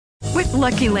With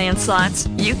Lucky Land Slots,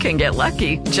 you can get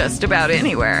lucky just about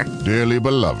anywhere. Dearly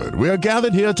beloved, we are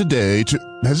gathered here today to...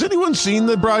 Has anyone seen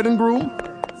the bride and groom?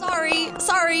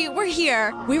 Sorry, we're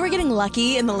here. We were getting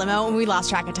lucky in the limo and we lost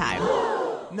track of time.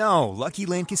 No, Lucky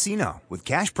Land Casino, with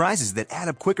cash prizes that add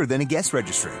up quicker than a guest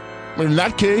registry. In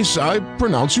that case, I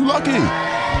pronounce you lucky.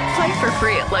 Play for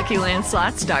free at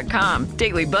LuckyLandSlots.com.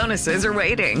 Daily bonuses are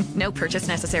waiting. No purchase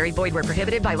necessary. Void where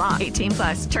prohibited by law.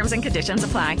 18+. Terms and conditions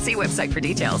apply. See website for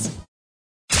details.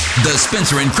 The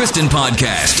Spencer and Kristen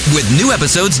Podcast with new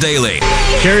episodes daily.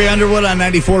 Carrie Underwood on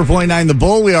 94.9 The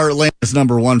Bull. We are Atlanta's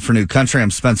number one for new country.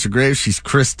 I'm Spencer Graves. She's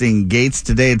Kristen Gates.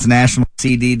 Today it's National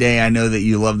CD Day. I know that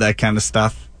you love that kind of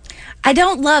stuff. I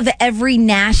don't love every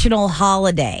national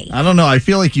holiday. I don't know. I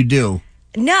feel like you do.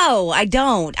 No, I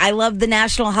don't. I love the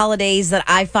national holidays that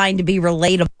I find to be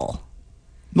relatable.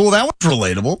 Well, that was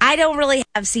relatable. I don't really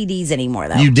have CDs anymore,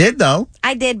 though. You did, though.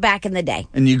 I did back in the day.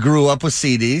 And you grew up with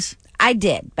CDs. I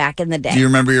did back in the day. Do you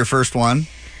remember your first one?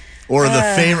 Or the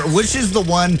favorite? Which is the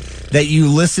one that you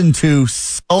listened to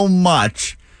so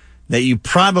much that you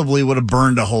probably would have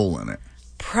burned a hole in it?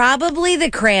 Probably the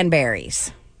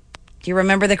Cranberries. Do you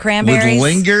remember the Cranberries? With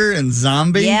Linger and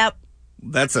Zombie? Yep.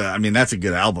 That's a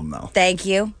good album, though. Thank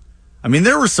you. I mean,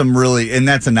 there were some really, and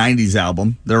that's a 90s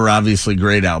album. There were obviously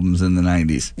great albums in the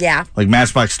 90s. Yeah. Like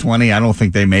Matchbox 20, I don't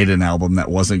think they made an album that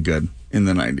wasn't good in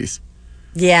the 90s.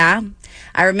 Yeah.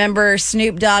 I remember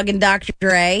Snoop Dogg and Dr.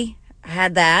 Dre. I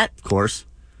had that. Of course.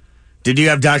 Did you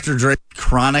have Dr. Dre's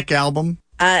Chronic album?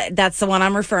 That's the one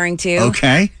I'm referring to.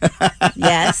 Okay.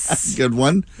 Yes. Good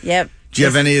one. Yep. Do you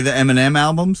have any of the Eminem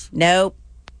albums? Nope.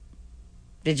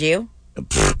 Did you?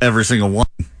 Every single one.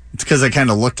 It's because I kind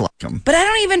of looked like them. But I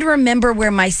don't even remember where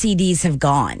my CDs have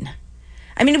gone.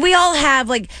 I mean, we all have,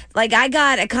 like I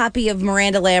got a copy of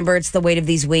Miranda Lambert's The Weight of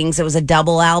These Wings. It was a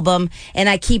double album, and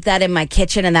I keep that in my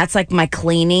kitchen, and that's like my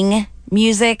cleaning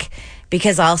music,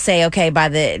 because I'll say, okay, by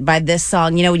this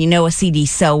song, when you know a CD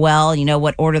so well, you know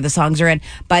what order the songs are in.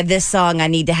 By this song, I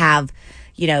need to have,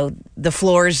 the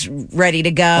floors ready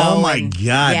to go. Oh, my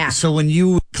God. Yeah. So when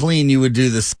you would clean, you would do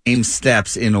the same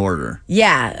steps in order.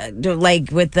 Yeah,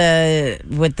 like with the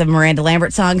Miranda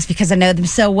Lambert songs, because I know them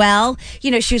so well.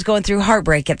 She was going through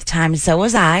heartbreak at the time, and so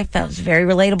was I. That was a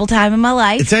very relatable time in my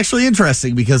life. It's actually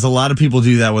interesting because a lot of people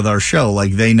do that with our show.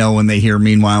 Like, they know when they hear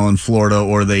Meanwhile in Florida,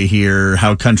 or they hear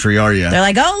How Country Are You? They're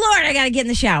like, oh, Lord, I got to get in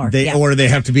the shower. Or they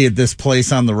have to be at this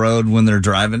place on the road when they're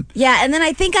driving. Yeah, and then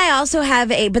I think I also have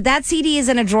but that CD is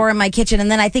in a drawer in my kitchen, and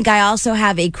then I think I also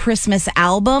have a Christmas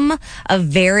album of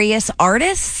various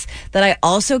artists that I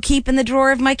also keep in the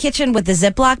drawer of my kitchen with the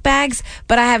Ziploc bags,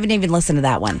 but I haven't even listened to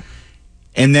that one.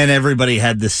 And then everybody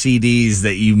had the CDs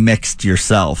that you mixed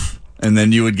yourself, and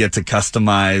then you would get to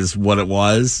customize what it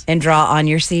was. And draw on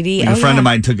your CD. Like a friend of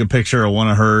mine took a picture of one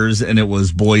of hers, and it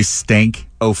was Boys Stink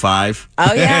 05.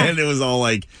 Oh, yeah. And it was all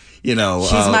like, She's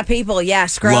My People, yeah,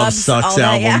 Scrubs. Love Sucks all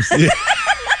that, albums. Yeah.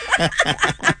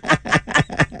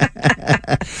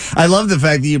 I love the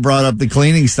fact that you brought up the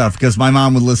cleaning stuff, because my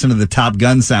mom would listen to the Top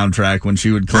Gun soundtrack when she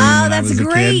would clean when I was a kid. Oh,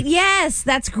 that's great. Yes,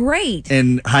 that's great.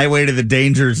 And Highway to the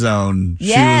Danger Zone,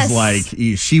 yes. She was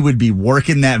like, she would be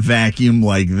working that vacuum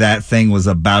like that thing was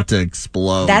about to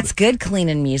explode. That's good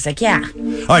cleaning music, yeah.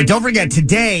 All right, don't forget,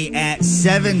 today at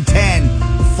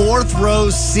 7:10, fourth row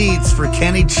seats for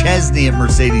Kenny Chesney at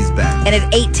Mercedes-Benz. And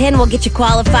at 8:10, we'll get you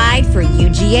qualified for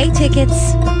UGA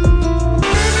tickets.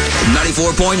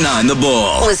 94.9 The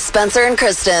Bull. With Spencer and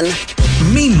Kristen.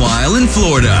 Meanwhile in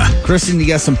Florida. Kristen, you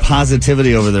got some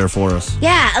positivity over there for us.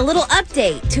 Yeah, a little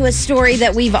update to a story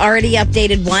that we've already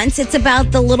updated once. It's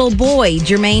about the little boy,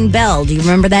 Jermaine Bell. Do you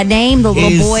remember that name? The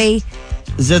little boy...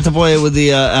 Is that the boy with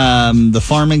the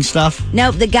farming stuff?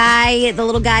 Nope, the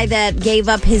little guy that gave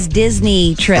up his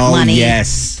Disney trip money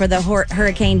yes. for the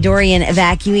Hurricane Dorian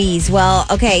evacuees. Well,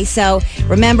 okay, so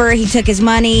remember he took his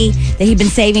money that he'd been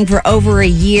saving for over a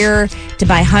year to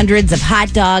buy hundreds of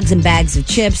hot dogs and bags of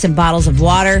chips and bottles of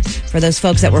water for those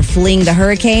folks that were fleeing the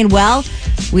hurricane. Well,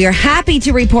 we are happy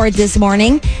to report this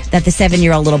morning that the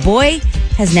 7-year-old little boy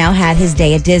has now had his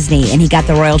day at Disney, and he got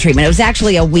the royal treatment. It was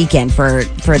actually a weekend for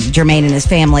Jermaine and his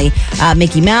family.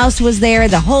 Mickey Mouse was there,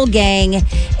 the whole gang,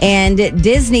 and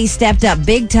Disney stepped up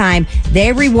big time.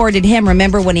 They rewarded him.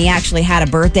 Remember when he actually had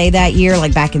a birthday that year,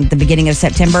 like back in the beginning of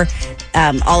September?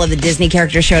 all of the Disney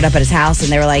characters showed up at his house,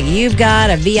 and they were like, "You've got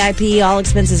a VIP, all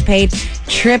expenses paid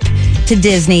trip to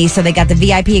Disney." So they got the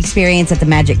VIP experience at the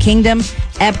Magic Kingdom,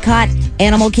 Epcot,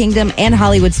 Animal Kingdom, and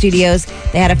Hollywood Studios.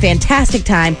 They had a fantastic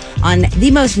time on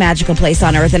the most magical place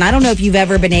on earth. And I don't know if you've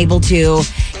ever been able to,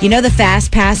 the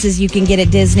fast passes you can get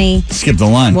at Disney? Skip the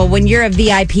line. Well, when you're a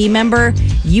VIP member,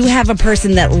 you have a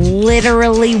person that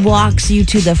literally walks you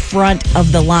to the front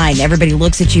of the line. Everybody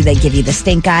looks at you. They give you the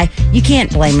stink eye. You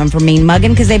can't blame them for mean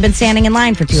mugging because they've been standing in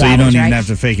line for 2 hours. So you don't even right? have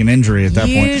to fake an injury at that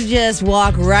point. You just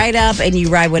walk right up and you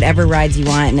ride whatever rides you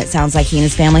want. And it sounds like he and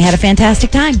his family had a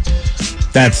fantastic time.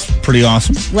 That's pretty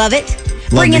awesome. Love it.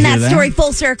 Bringing that story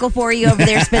full circle for you over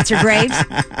there, Spencer Graves.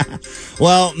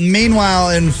 Well,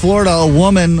 meanwhile, in Florida, a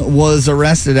woman was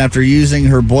arrested after using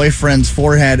her boyfriend's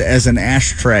forehead as an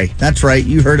ashtray. That's right.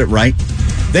 You heard it right.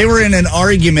 They were in an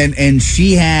argument, and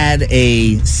she had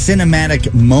a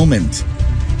cinematic moment.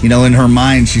 In her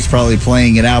mind, she's probably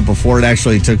playing it out before it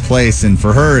actually took place. And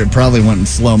for her, it probably went in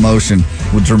slow motion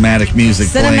with dramatic music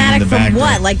playing in the background. Cinematic from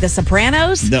what? Like The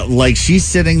Sopranos? Like she's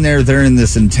sitting there, they're in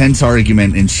this intense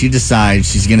argument, and she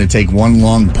decides she's going to take one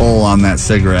long pull on that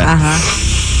cigarette.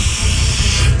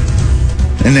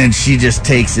 And then she just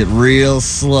takes it real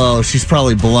slow. She's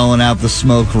probably blowing out the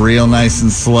smoke real nice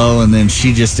and slow, and then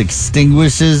she just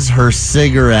extinguishes her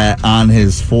cigarette on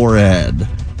his forehead.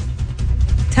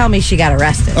 Tell me she got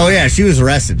arrested. Oh, yeah, she was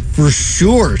arrested. For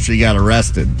sure she got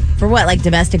arrested. For what, like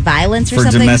domestic violence or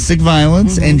something? For domestic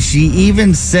violence. Mm-hmm. And she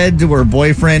even said to her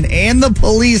boyfriend and the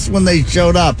police when they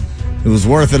showed up, it was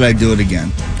worth it, I'd do it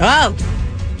again. Oh,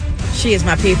 she is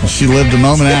my people. She lived a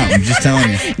moment out, I'm just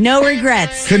telling you. No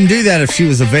regrets. Couldn't do that if she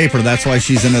was a vapor. That's why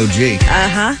she's an OG.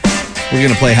 We're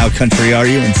going to play How Country Are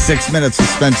You in 6 minutes with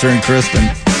Spencer and Kristen.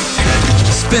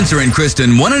 Spencer and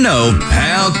Kristen want to know,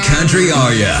 how country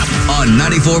are ya? On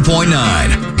 94.9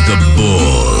 The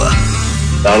Bull.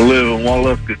 I live in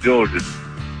Wallufka, Georgia.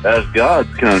 That's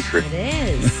God's country.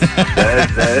 It is.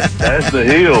 That's the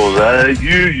hills.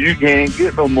 You can't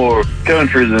get no more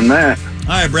country than that. All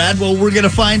right, Brad. Well, we're going to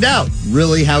find out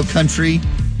really how country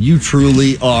you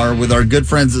truly are with our good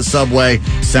friends at Subway.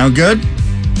 Sound good?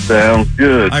 Sounds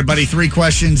good. All right, buddy. 3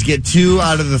 questions. Get 2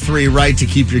 out of the 3 right to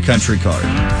keep your country card.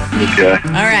 Okay.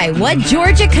 All right. What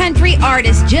Georgia country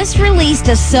artist just released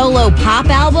a solo pop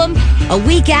album a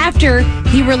week after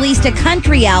he released a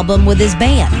country album with his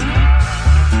band?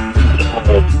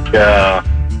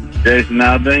 Jason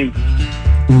Aldean.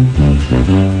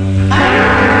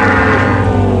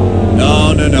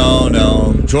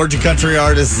 No. Georgia country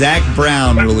artist Zach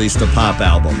Brown released a pop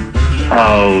album.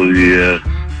 Oh, yeah.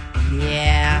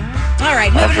 Yeah. All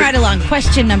right, moving right along.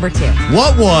 Question number 2.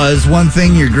 What was one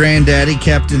thing your granddaddy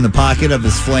kept in the pocket of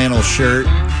his flannel shirt?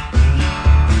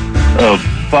 A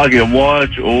pocket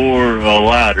watch or a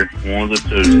lighter. One of the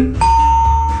two.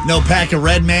 No pack of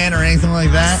Red Man or anything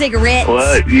like that? Cigarettes?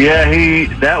 Well, yeah,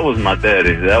 that was my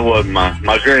daddy. That wasn't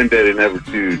my granddaddy never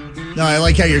chewed. No, I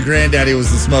like how your granddaddy was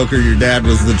the smoker, your dad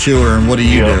was the chewer, and what do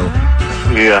you do?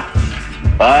 Yeah.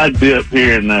 I dip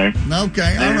here and there.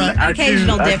 Okay, all right.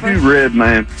 Occasional dipper. I chew Red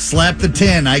Man. Slap the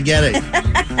tin, I get it.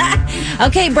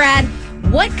 Okay, Brad,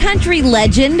 what country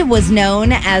legend was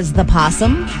known as the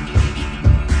possum?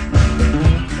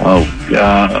 Oh,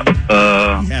 God.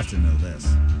 You have to know this.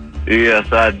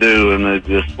 Yes, I do, and it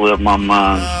just slipped my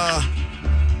mind.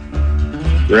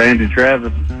 Randy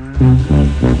Travis.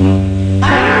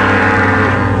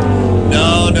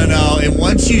 No. And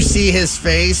once you see his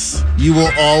face, you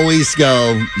will always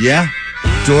go, yeah,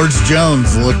 George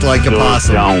Jones looked like a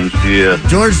possum. Jones, yeah.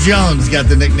 George Jones got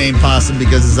the nickname Possum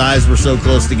because his eyes were so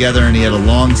close together and he had a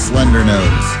long, slender nose.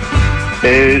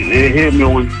 It hit me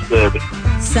when you said it.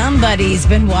 Somebody's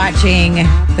been watching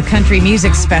the country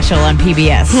music special on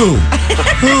PBS. Who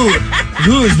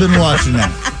has been watching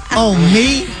that? Oh,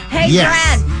 me? Hey,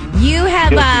 yes.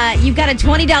 Brad, you've got a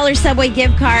 $20 Subway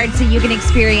gift card so you can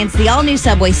experience the all-new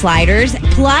Subway sliders.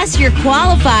 Plus, you're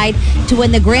qualified to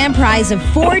win the grand prize of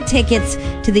 4 tickets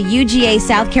to the UGA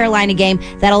South Carolina game.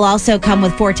 That'll also come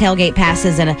with 4 tailgate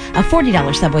passes and a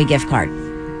 $40 Subway gift card.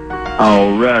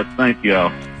 All right. Thank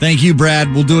y'all. Thank you,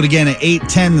 Brad. We'll do it again at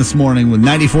 8:10 this morning with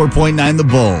 94.9 The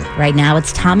Bull. Right now,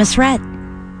 it's Thomas Rhett.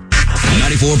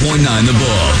 94.9 The Bull.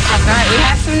 All right, we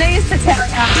have some news to tell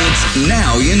you. It's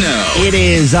Now You Know. It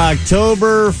is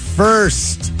October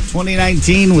 1st,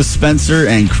 2019 with Spencer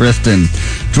and Kristen.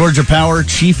 Georgia Power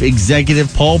Chief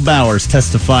Executive Paul Bowers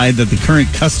testified that the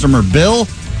current customer bill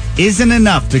isn't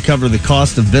enough to cover the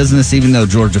cost of business, even though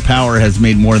Georgia Power has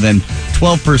made more than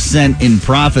 12% in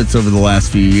profits over the last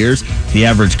few years. The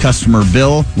average customer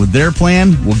bill with their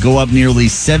plan will go up nearly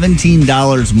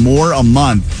 $17 more a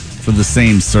month for the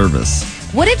same service.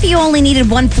 What if you only needed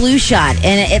one flu shot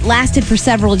and it lasted for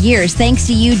several years? Thanks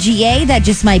to UGA, that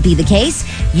just might be the case.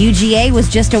 UGA was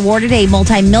just awarded a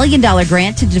multi-million-dollar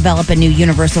grant to develop a new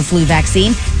universal flu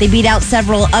vaccine. They beat out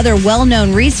several other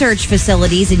well-known research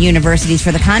facilities and universities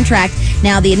for the contract.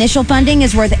 Now, the initial funding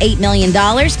is worth $8 million,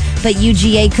 but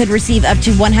UGA could receive up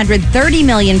to $130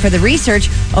 million for the research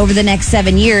over the next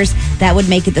 7 years. That would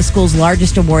make it the school's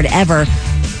largest award ever.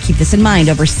 Keep this in mind,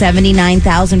 over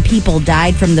 79,000 people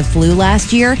died from the flu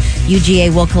last year.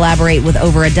 UGA will collaborate with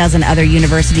over a dozen other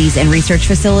universities and research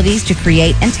facilities to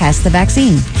create and test the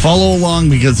vaccine. Follow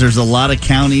along because there's a lot of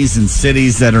counties and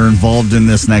cities that are involved in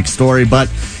this next story.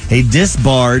 But a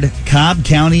disbarred Cobb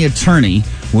County attorney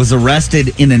was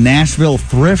arrested in a Nashville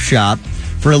thrift shop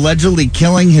for allegedly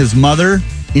killing his mother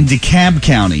in DeKalb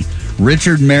County.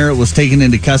 Richard Merritt was taken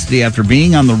into custody after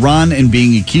being on the run and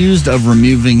being accused of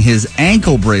removing his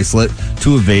ankle bracelet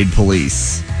to evade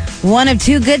police. One of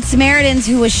two Good Samaritans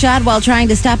who was shot while trying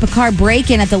to stop a car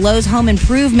break-in at the Lowe's Home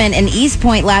Improvement in East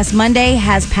Point last Monday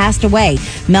has passed away.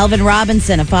 Melvin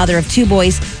Robinson, a father of two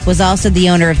boys, was also the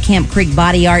owner of Camp Creek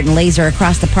Body Art and Laser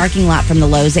across the parking lot from the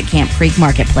Lowe's at Camp Creek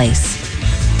Marketplace.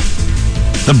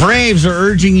 The Braves are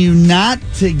urging you not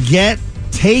to get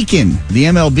taken. The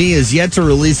MLB is yet to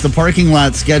release the parking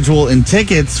lot schedule and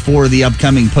tickets for the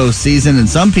upcoming postseason, and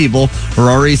some people are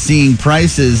already seeing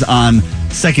prices on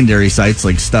secondary sites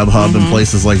like StubHub and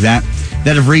places like that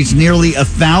have reached nearly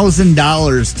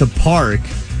 $1,000 to park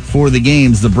for the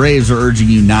games. The Braves are urging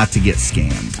you not to get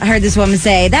scammed. I heard this woman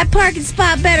say, that parking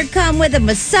spot better come with a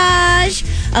massage,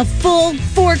 a full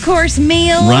 4-course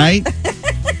meal. Right?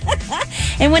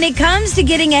 And when it comes to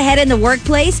getting ahead in the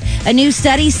workplace, a new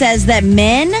study says that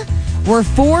men were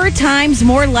 4 times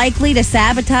more likely to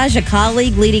sabotage a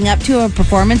colleague leading up to a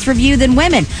performance review than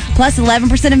women. Plus,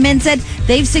 11% of men said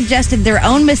they've suggested their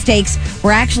own mistakes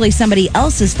were actually somebody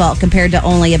else's fault compared to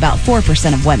only about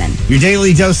 4% of women. Your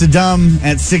daily dose of dumb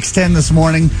at 6:10 this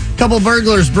morning. A couple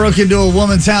burglars broke into a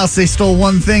woman's house. They stole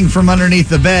one thing from underneath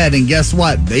the bed, and guess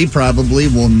what? They probably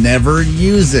will never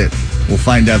use it. We'll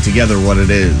find out together what it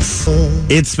is.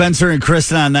 It's Spencer and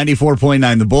Kristen on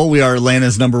 94.9 The Bull. We are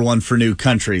Atlanta's number one for new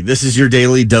country. This is your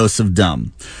daily dose of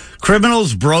dumb.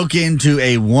 Criminals broke into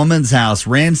a woman's house,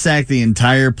 ransacked the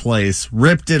entire place,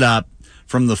 ripped it up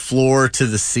from the floor to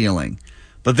the ceiling.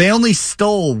 But they only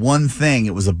stole one thing.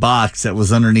 It was a box that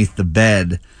was underneath the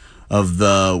bed of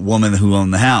the woman who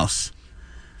owned the house.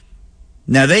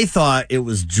 Now, they thought it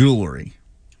was jewelry.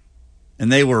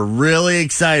 And they were really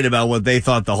excited about what they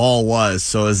thought the haul was.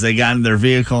 So as they got in their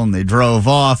vehicle and they drove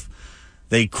off,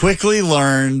 they quickly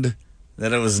learned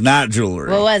that it was not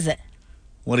jewelry. What was it?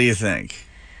 What do you think?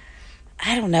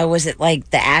 I don't know. Was it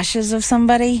like the ashes of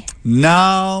somebody?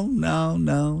 No.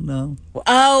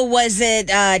 Oh, was it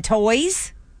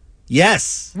toys?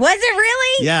 Yes. Was it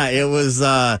really? Yeah, it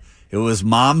was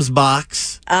Mom's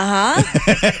box.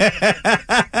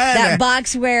 That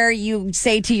box where you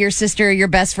say to your sister or your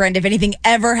best friend, if anything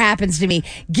ever happens to me,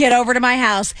 get over to my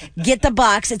house, get the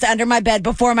box. It's under my bed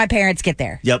before my parents get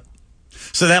there. Yep.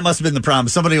 So that must have been the problem.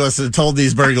 Somebody must have told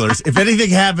these burglars, if anything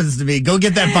happens to me, go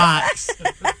get that box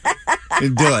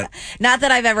and do it. Not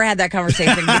that I've ever had that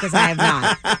conversation because I have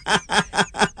not.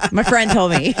 My friend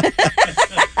told me.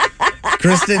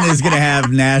 Kristen is going to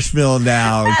have Nashville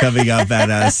Now coming up at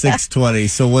 6:20.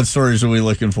 So what stories are we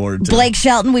looking forward to? Blake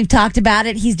Shelton, we've talked about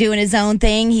it. He's doing his own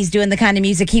thing. He's doing the kind of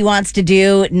music he wants to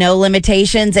do, no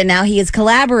limitations. And now he has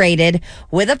collaborated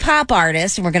with a pop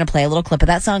artist. And we're going to play a little clip of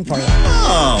that song for you.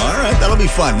 Oh, all right. That'll be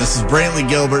fun. This is Brantley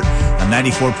Gilbert on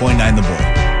 94.9 The Bull.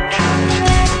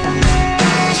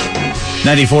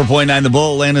 94.9 The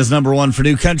Bull, Atlanta's number one for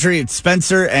new country. It's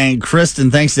Spencer and Kristen.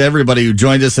 Thanks to everybody who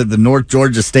joined us at the North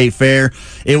Georgia State Fair.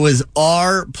 It was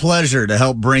our pleasure to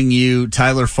help bring you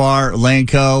Tyler Farr,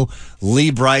 Lanco, Lee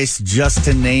Bryce, just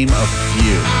to name a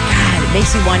few. God, it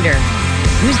makes you wonder,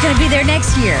 who's going to be there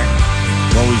next year?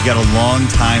 Well, we've got a long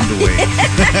time to wait.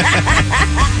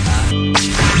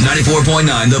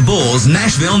 94.9 The Bull's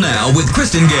Nashville Now with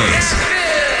Kristen Gates.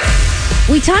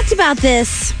 We talked about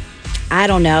this, I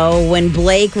don't know, when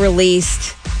Blake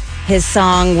released his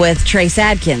song with Trace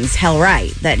Adkins, Hell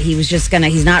Right, that he was just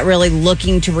he's not really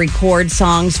looking to record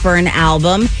songs for an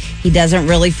album. He doesn't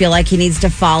really feel like he needs to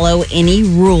follow any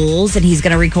rules, and he's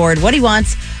going to record what he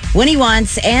wants, when he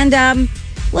wants. And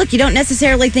look, you don't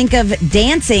necessarily think of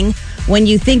dancing when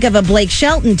you think of a Blake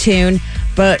Shelton tune,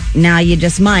 but now you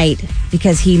just might,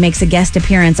 because he makes a guest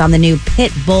appearance on the new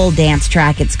Pitbull dance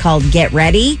track. It's called Get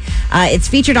Ready. It's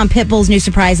featured on Pitbull's new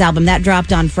surprise album. That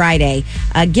dropped on Friday.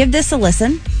 Give this a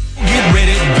listen. Get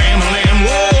ready, Bam-a-lam,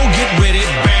 whoa, get ready,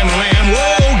 Bam-a-lam,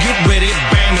 whoa, get ready,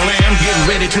 Bam-a-lam, get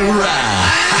ready to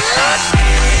ride.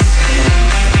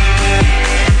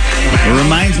 It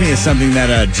reminds me of something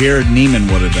that Jared Neiman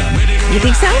would have done. You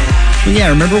think so? Well, yeah,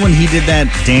 remember when he did that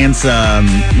dance,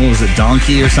 what was it,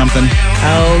 Donkey or something?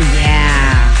 Oh, yeah.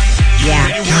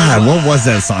 Yeah. God, what was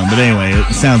that song? But anyway,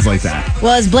 it sounds like that.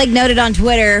 Well, as Blake noted on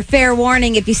Twitter, fair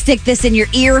warning, if you stick this in your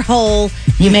ear hole,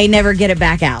 you may never get it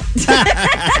back out.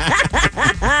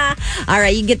 All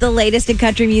right, you can get the latest in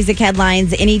country music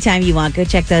headlines anytime you want. Go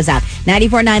check those out.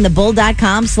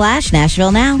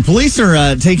 949thebull.com/Nashville now. Police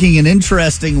are taking an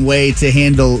interesting way to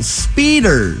handle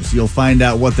speeders. You'll find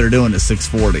out what they're doing at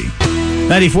 6:40.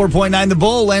 94.9 The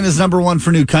Bull, Atlanta's number one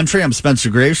for new country. I'm Spencer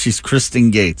Graves. She's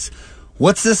Kristen Gates.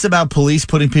 What's this about police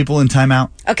putting people in timeout?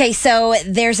 Okay, so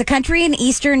there's a country in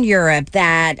Eastern Europe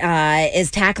that is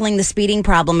tackling the speeding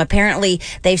problem. Apparently,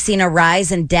 they've seen a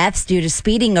rise in deaths due to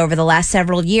speeding over the last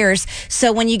several years.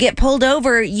 So when you get pulled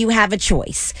over, you have a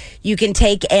choice. You can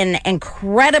take an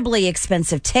incredibly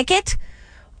expensive ticket,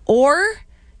 or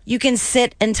you can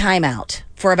sit in timeout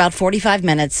for about 45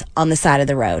 minutes on the side of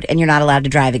the road, and you're not allowed to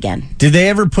drive again. Did they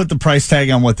ever put the price tag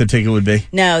on what the ticket would be?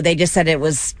 No, they just said it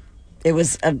was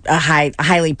a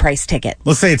highly priced ticket.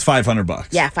 Let's say it's $500.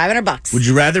 Yeah, $500. Would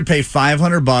you rather pay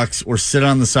 $500 or sit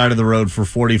on the side of the road for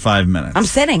 45 minutes? I'm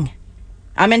sitting.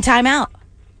 I'm in timeout.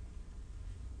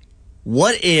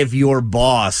 What if your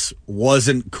boss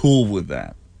wasn't cool with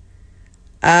that?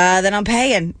 Then I'm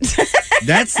paying.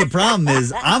 That's the problem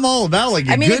is I'm all about like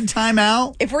a good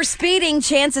timeout. If we're speeding,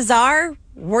 chances are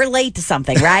we're late to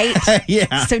something, right?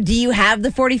 Yeah. So do you have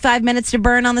the 45 minutes to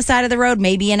burn on the side of the road?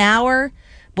 Maybe an hour?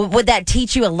 Would that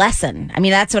teach you a lesson? I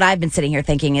mean, that's what I've been sitting here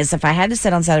thinking is if I had to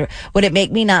sit on the side of the road, would it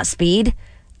make me not speed?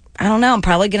 I don't know. I'm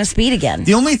probably going to speed again.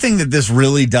 The only thing that this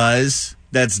really does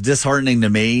that's disheartening to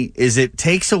me is it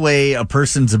takes away a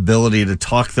person's ability to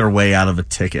talk their way out of a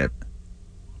ticket.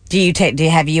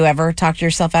 Have you ever talked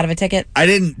yourself out of a ticket? I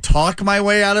didn't talk my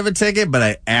way out of a ticket, but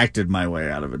I acted my way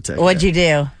out of a ticket. What'd you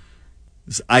do?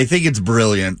 I think it's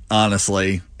brilliant,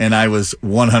 honestly, and I was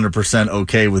 100%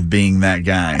 okay with being that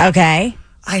guy. Okay.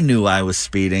 I knew I was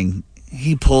speeding.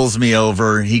 He pulls me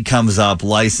over. He comes up,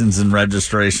 license and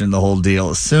registration, the whole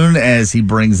deal. As soon as he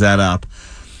brings that up,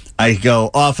 I go,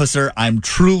 "Officer, I'm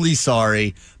truly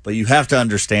sorry, but you have to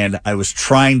understand, I was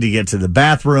trying to get to the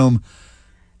bathroom,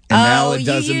 and now it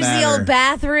doesn't matter." You use the old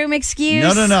bathroom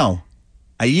excuse? No.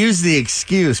 I use the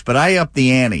excuse, but I upped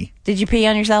the ante. Did you pee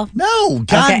on yourself? No,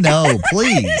 God, no,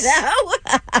 please. No.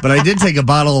 But I did take a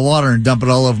bottle of water and dump it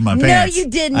all over my pants. No, you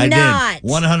did I not. did,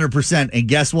 100%. And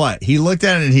guess what? He looked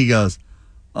at it and he goes,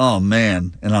 "Oh,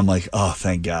 man." And I'm like, "Oh,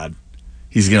 thank God.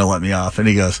 He's going to let me off." And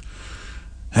he goes,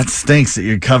 "That stinks that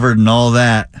you're covered in all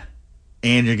that,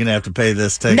 and you're going to have to pay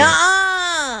this ticket." Nuh-uh.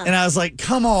 And I was like,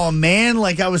 "Come on, man."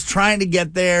 Like, I was trying to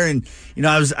get there, and, you know,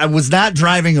 I was not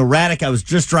driving erratic. I was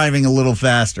just driving a little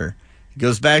faster. He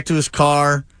goes back to his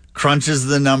car, crunches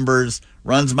the numbers,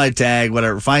 runs my tag,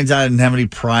 whatever, finds out I didn't have any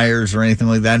priors or anything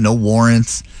like that, no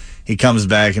warrants. He comes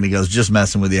back and he goes, "Just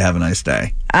messing with you. Have a nice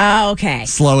day." Oh, okay.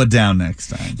 Slow it down next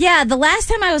time. Yeah, the last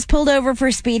time I was pulled over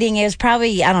for speeding, it was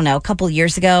probably, I don't know, a couple of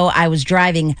years ago. I was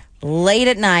driving late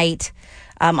at night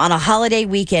on a holiday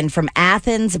weekend from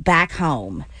Athens back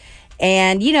home.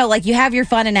 And, you know, like you have your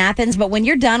fun in Athens, but when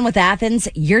you're done with Athens,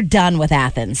 you're done with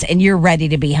Athens and you're ready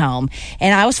to be home.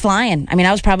 And I was flying. I mean,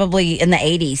 I was probably in the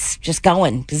 80s just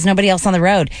going. There's nobody else on the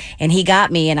road. And he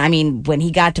got me. And I mean, when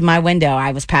he got to my window,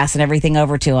 I was passing everything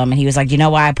over to him. And he was like, "You know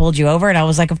why I pulled you over?" And I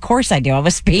was like, "Of course I do. I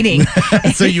was speeding."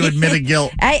 So you admitted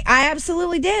guilt. I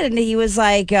absolutely did. And he was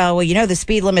like, "Oh, well, you know, the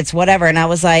speed limit's whatever." And I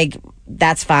was like,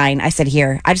 "That's fine." I said,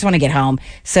 "Here, I just want to get home.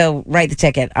 So write the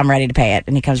ticket. I'm ready to pay it."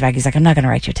 And he comes back. He's like, "I'm not going to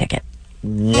write you a ticket."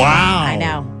 Wow. I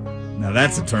know. Now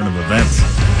that's a turn of events.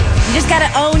 You just got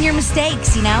to own your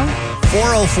mistakes, you know?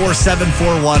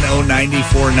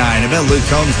 404-741-0949. I bet Luke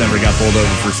Combs never got pulled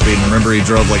over for speeding. Remember he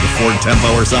drove like a Ford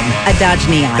Tempo or something? A Dodge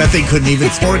Neon. That thing couldn't even.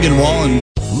 Morgan Wallen.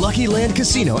 Lucky Land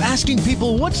Casino asking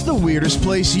people, what's the weirdest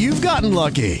place you've gotten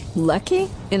lucky? Lucky?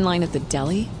 In line at the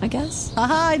deli, I guess?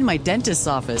 Aha, in my dentist's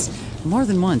office. More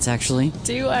than once, actually.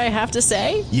 Do I have to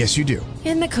say? Yes, you do.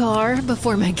 In the car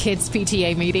before my kids'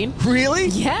 PTA meeting. Really?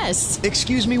 Yes.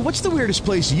 Excuse me, what's the weirdest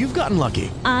place you've gotten lucky?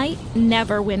 I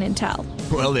never win and tell.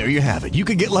 Well, there you have it. You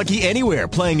can get lucky anywhere,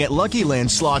 playing at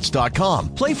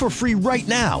LuckyLandSlots.com. Play for free right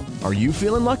now. Are you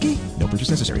feeling lucky? No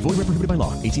purchase necessary. Void where prohibited by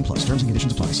law. 18+. Terms and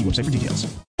conditions apply. See website for details.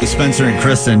 Spencer and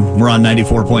Kristen, we're on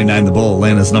 94.9 The Bull,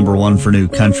 Atlanta's number one for new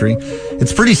country.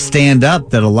 It's pretty stand up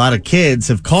that a lot of kids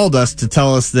have called us to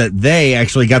tell us that they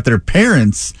actually got their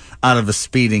parents out of a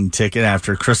speeding ticket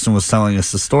after Kristen was telling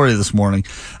us the story this morning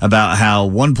about how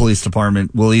one police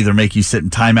department will either make you sit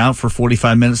in timeout for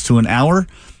 45 minutes to an hour,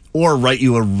 or write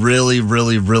you a really,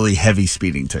 really, really heavy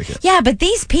speeding ticket. Yeah, but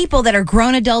these people that are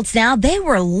grown adults now, they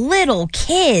were little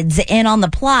kids in on the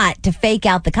plot to fake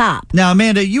out the cop. Now,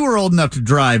 Amanda, you were old enough to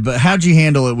drive, but how'd you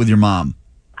handle it with your mom?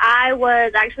 I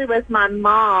was actually with my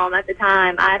mom at the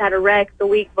time. I had a wreck the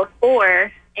week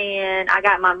before, and I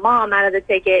got my mom out of the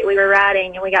ticket. We were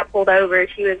riding, and we got pulled over.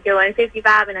 She was going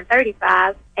 55 and a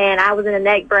 35, and I was in a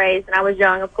neck brace, and I was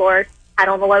young, of course. Had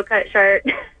on the low-cut shirt.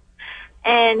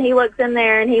 And he looks in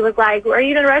there, and he was like, "What are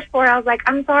you in a rush for?" I was like,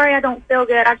 "I'm sorry, I don't feel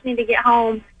good. I just need to get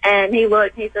home." And he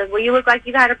looked, and he says, "Well, you look like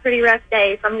you've had a pretty rough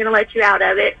day, so I'm going to let you out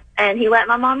of it." And he let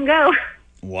my mom go.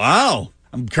 Wow.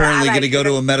 I'm currently going to go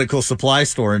to a medical supply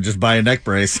store and just buy a neck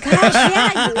brace. Gosh,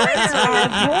 yeah, you guys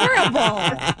are horrible.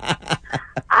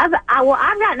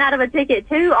 I've gotten out of a ticket,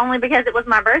 too, only because it was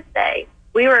my birthday.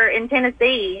 We were in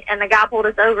Tennessee, and the guy pulled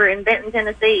us over in Benton,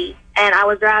 Tennessee, and I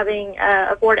was driving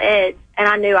a Ford Edge, and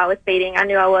I knew I was speeding. I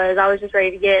knew I was. I was just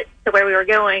ready to get to where we were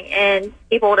going, and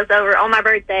he pulled us over on my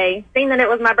birthday, seeing that it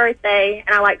was my birthday,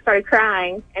 and I, started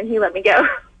crying, and he let me go.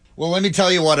 Well, let me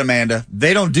tell you what, Amanda.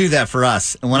 They don't do that for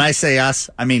us. And when I say us,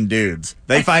 I mean dudes.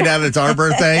 They find out it's our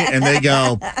birthday, and they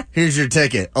go, "Here's your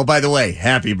ticket. Oh, by the way,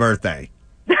 happy birthday."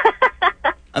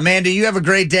 Amanda, you have a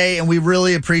great day, and we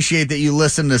really appreciate that you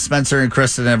listen to Spencer and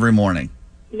Kristen every morning.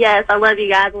 Yes, I love you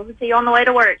guys. We'll see you on the way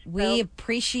to work. We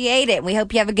appreciate it. We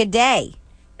hope you have a good day.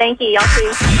 Thank you. Y'all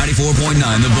too.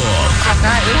 94.9 The Bull. All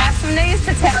right, we have some news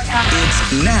to tell you.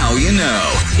 It's Now You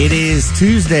Know. It is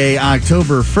Tuesday,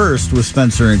 October 1st with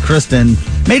Spencer and Kristen.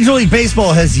 Major League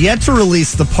Baseball has yet to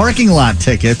release the parking lot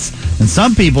tickets, and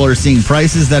some people are seeing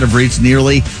prices that have reached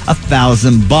nearly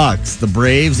 $1,000. The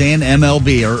Braves and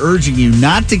MLB are urging you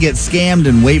not to get scammed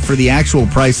and wait for the actual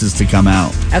prices to come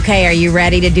out. Okay, are you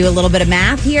ready to do a little bit of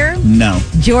math here? No.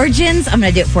 Georgians, I'm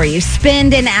going to do it for you,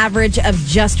 spend an average of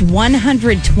just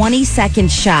 120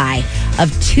 seconds shy of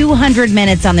 200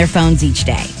 minutes on their phones each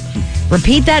day.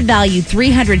 Repeat that value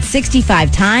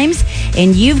 365 times,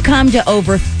 and you've come to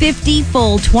over 50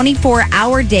 full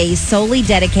 24-hour days solely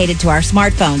dedicated to our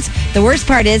smartphones. The worst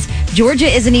part is, Georgia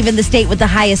isn't even the state with the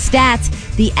highest stats.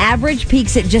 The average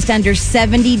peaks at just under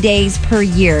 70 days per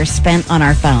year spent on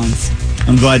our phones.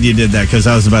 I'm glad you did that because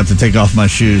I was about to take off my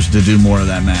shoes to do more of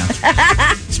that math.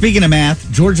 Speaking of math,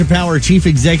 Georgia Power Chief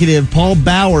Executive Paul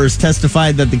Bowers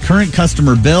testified that the current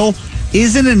customer bill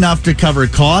isn't enough to cover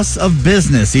costs of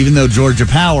business, even though Georgia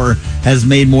Power has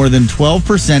made more than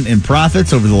 12% in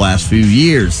profits over the last few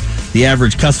years. The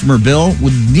average customer bill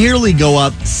would nearly go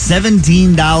up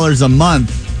 $17 a month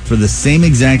for the same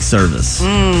exact service.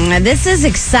 This is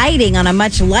exciting. On a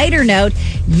much lighter note,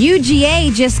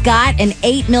 UGA just got an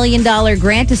 $8 million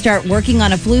grant to start working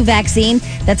on a flu vaccine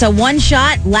that's a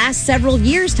one-shot, last several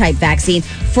years type vaccine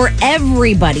for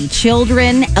everybody,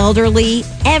 children, elderly,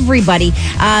 everybody.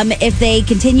 If they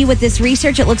continue with this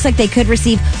research, it looks like they could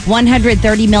receive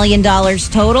 $130 million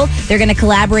total. They're going to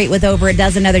collaborate with over a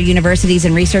dozen other universities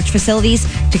and research facilities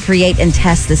to create and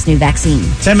test this new vaccine.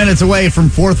 10 minutes away from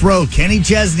Fourth Row, Kenny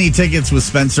Chesney tickets with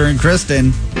Spencer and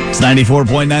Kristen. It's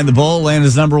 94.9 The Bull,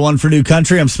 Atlanta's number one for new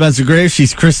country. I'm Spencer Graves.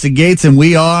 She's Kristen Gates, and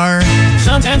we are... that's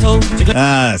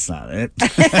not it.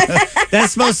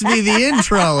 That's supposed to be the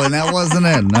intro, and that wasn't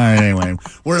it. All right, anyway.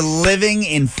 We're living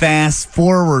in Fast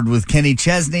Forward with Kenny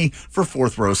Chesney for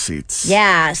Fourth Row seats.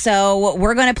 Yeah, so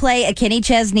we're going to play a Kenny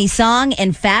Chesney song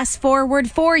and fast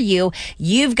forward for you.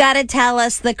 You've got to tell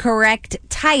us the correct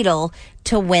title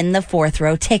to win the Fourth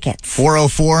Row tickets.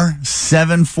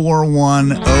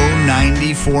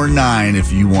 404-741-0949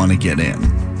 if you want to get in.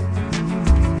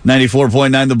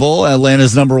 94.9 The Bull,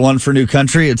 Atlanta's number one for new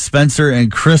country. It's Spencer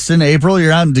and Kristen. April,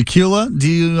 you're out in Decula. Do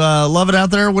you love it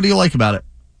out there? What do you like about it?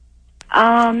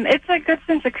 It's a good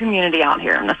sense of community out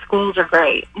here, and the schools are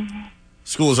great.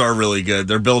 Schools are really good.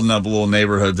 They're building up little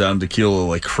neighborhoods out in Decula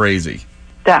like crazy.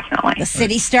 Definitely. The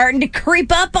city's starting to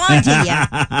creep up onto you.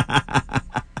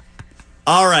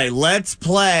 All right, let's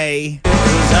play.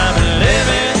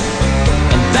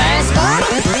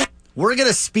 We're going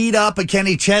to speed up a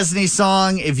Kenny Chesney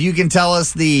song. If you can tell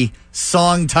us the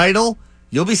song title,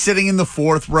 you'll be sitting in the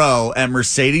fourth row at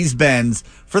Mercedes-Benz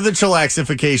for the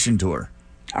Chillaxification Tour.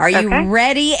 Are you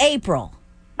ready, April?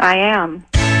 I am.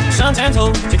 Suntan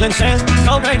tickling sands,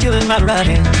 cold rain chilling my right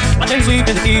hand. Watching sleep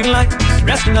in the evening light,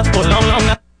 resting up for a long, long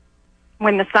night.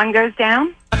 When the sun goes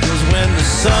down? Because when the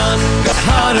sun goes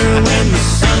hotter, when the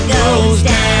sun goes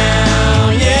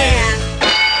down, yeah.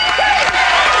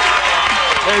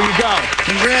 There you go.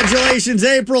 Congratulations,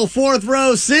 April. Fourth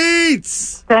row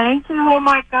seats. Thank you. Oh,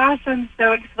 my gosh, I'm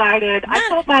so excited. I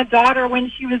told my daughter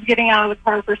when she was getting out of the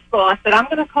car for school, I said, I'm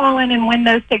going to call in and win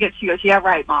those tickets. She goes, yeah,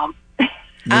 right, Mom.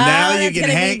 Now you that's can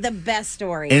gonna hang. be the best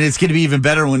story. And it's going to be even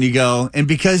better when you go, and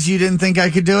because you didn't think I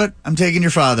could do it, I'm taking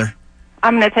your father.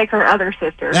 I'm going to take her other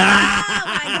sister.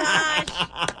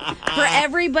 For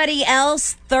everybody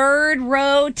else, third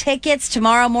row tickets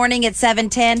tomorrow morning at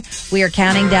 7:10. We are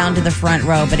counting down to the front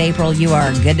row. But April, you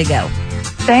are good to go.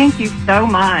 Thank you so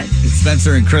much. It's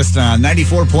Spencer and Kristen on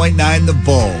 94.9 The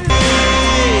Bull.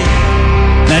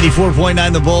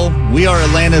 94.9 The Bull. We are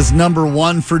Atlanta's number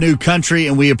one for new country,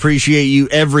 and we appreciate you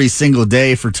every single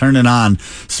day for turning on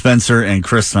Spencer and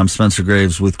Kristen. I'm Spencer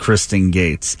Graves with Kristen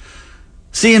Gates.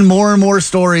 Seeing more and more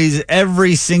stories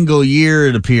every single year,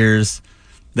 it appears,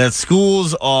 that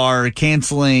schools are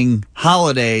canceling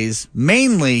holidays,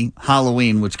 mainly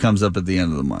Halloween, which comes up at the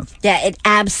end of the month. Yeah, it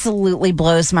absolutely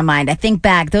blows my mind. I think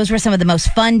back, those were some of the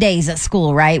most fun days at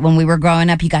school, right? When we were growing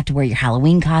up, you got to wear your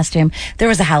Halloween costume. There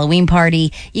was a Halloween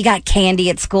party. You got candy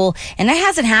at school. And that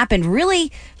hasn't happened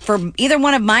really for either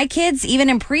one of my kids. Even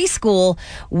in preschool,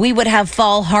 we would have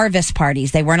fall harvest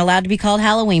parties. They weren't allowed to be called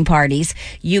Halloween parties.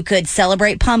 You could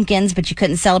celebrate pumpkins, but you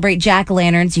couldn't celebrate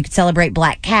jack-o'-lanterns. You could celebrate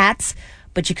black cats,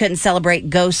 but you couldn't celebrate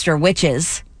ghosts or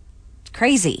witches. It's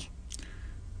crazy.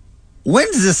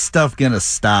 When's this stuff going to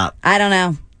stop? I don't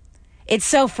know. It's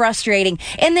so frustrating.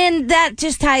 And then that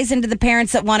just ties into the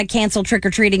parents that want to cancel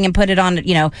trick-or-treating and put it on,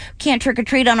 can't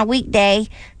trick-or-treat on a weekday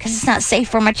because it's not safe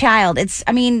for my child. It's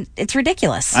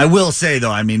ridiculous. I will say,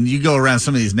 though, you go around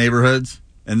some of these neighborhoods,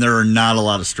 and there are not a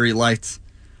lot of street lights.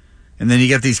 And then you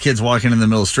get these kids walking in the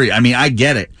middle of the street. I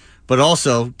get it. But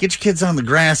also, get your kids on the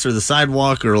grass or the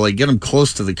sidewalk or, get them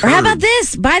close to the curb. Or how about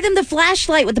this? Buy them the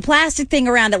flashlight with the plastic thing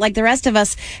around it like the rest of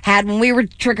us had when we were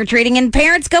trick-or-treating, and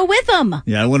parents go with them.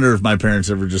 Yeah, I wonder if my parents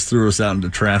ever just threw us out into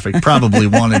traffic. Probably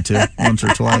wanted to once or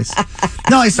twice.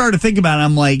 No, I started to think about it.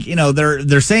 I'm like,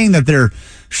 they're saying that they're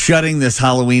shutting this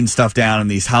Halloween stuff down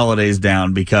and these holidays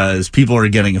down because people are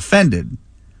getting offended.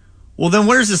 Well, then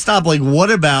where's the stop?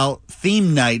 What about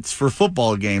theme nights for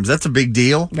football games? That's a big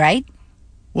deal. Right?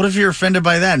 What if you're offended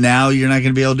by that? Now you're not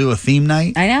going to be able to do a theme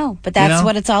night? I know, but that's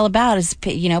what it's all about is,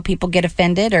 people get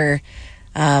offended or,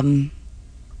 I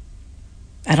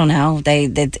don't know,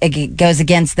 it goes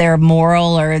against their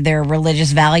moral or their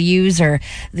religious values or,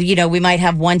 we might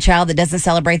have one child that doesn't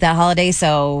celebrate that holiday,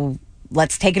 so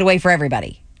let's take it away for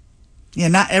everybody. Yeah,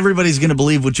 not everybody's going to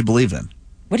believe what you believe in.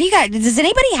 What do you got? Does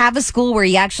anybody have a school where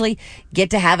you actually get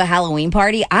to have a Halloween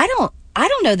party? I don't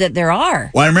know that there are.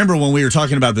 Well, I remember when we were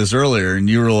talking about this earlier, and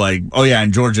you were like, oh, yeah,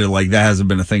 in Georgia, that hasn't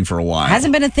been a thing for a while.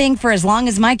 Hasn't been a thing for as long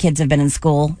as my kids have been in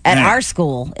school. At our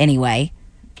school, anyway.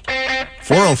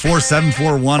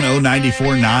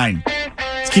 404-741-0949.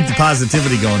 Let's keep the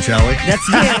positivity going, shall we? That's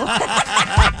you.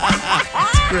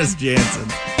 It's Chris Jansen.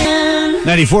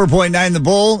 94.9 The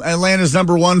Bull, Atlanta's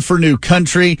number one for new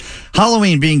country.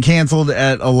 Halloween being canceled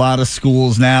at a lot of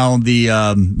schools now. The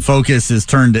focus is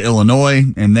turned to Illinois,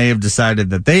 and they have decided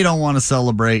that they don't want to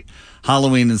celebrate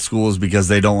Halloween in schools because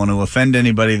they don't want to offend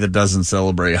anybody that doesn't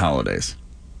celebrate holidays.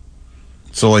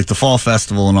 So the fall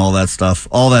festival and all that stuff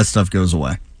goes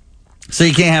away. So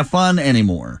you can't have fun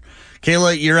anymore.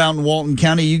 Kayla, you're out in Walton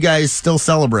County. You guys still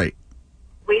celebrate?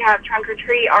 We have trunk or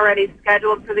treat already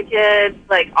scheduled for the kids,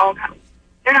 all kinds.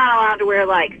 They're not allowed to wear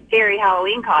scary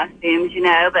Halloween costumes,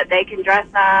 but they can dress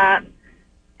up.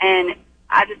 And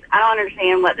I don't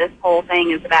understand what this whole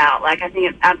thing is about. I think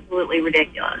it's absolutely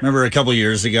ridiculous. Remember a couple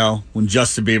years ago when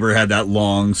Justin Bieber had that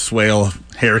long swale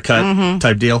haircut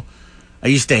type deal? I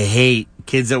used to hate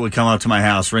kids that would come up to my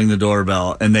house, ring the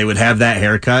doorbell, and they would have that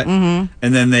haircut. And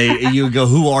then you would go,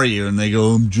 who are you? And they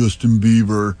go, I'm Justin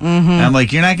Bieber. And I'm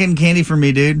like, you're not getting candy from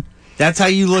me, dude. That's how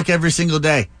you look every single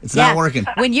day. It's not working.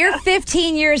 When you're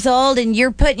 15 years old and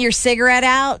you're putting your cigarette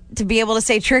out to be able to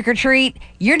say trick or treat,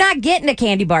 you're not getting a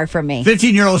candy bar from me.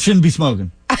 15-year-olds shouldn't be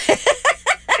smoking. Exactly.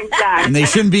 And they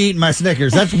shouldn't be eating my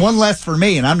Snickers. That's one less for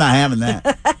me, and I'm not having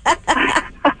that.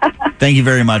 Thank you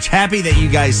very much. Happy that you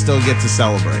guys still get to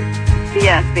celebrate.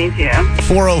 Yes, me too.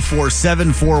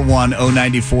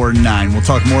 404-741-0949. We'll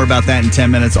talk more about that in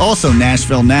 10 minutes. Also,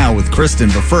 Nashville Now with Kristen,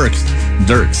 but first,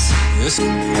 Dirks.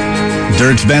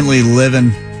 Dirks Bentley,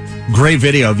 Living. Great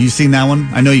video. Have you seen that one?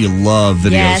 I know you love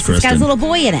videos, yes, Kristen. It's got his little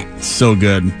boy in it. So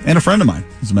good. And a friend of mine,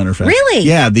 as a matter of fact. Really?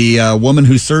 Yeah, the woman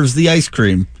who serves the ice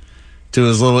cream to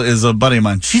is a buddy of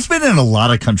mine. She's been in a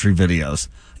lot of country videos.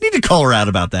 I need to call her out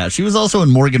about that. She was also in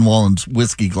Morgan Wallen's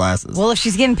whiskey glasses. Well, if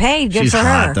she's getting paid, good she's for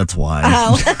hot, her. That's why.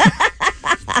 Oh.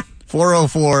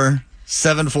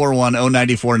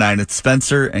 404-741-0949. It's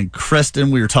Spencer and Kristen.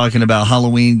 We were talking about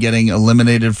Halloween getting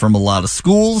eliminated from a lot of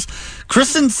schools.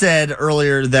 Kristen said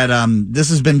earlier that this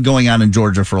has been going on in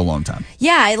Georgia for a long time.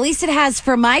 Yeah, at least it has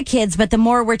for my kids, but the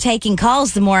more we're taking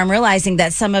calls, the more I'm realizing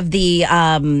that some of the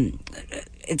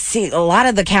a lot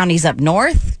of the counties up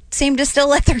north seem to still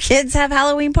let their kids have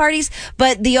Halloween parties,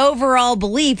 but the overall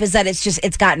belief is that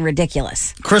it's gotten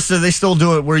ridiculous. Krista, they still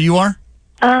do it where you are?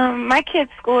 My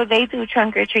kids' school, they do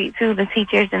trunk or treat too. The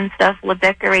teachers and stuff will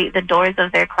decorate the doors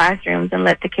of their classrooms and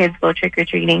let the kids go trick or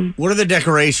treating. What do the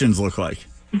decorations look like?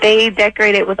 They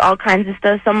decorate it with all kinds of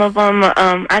stuff. Some of them,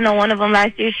 I know one of them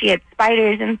last year, she had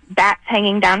spiders and bats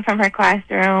hanging down from her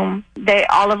classroom.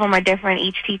 All of them are different.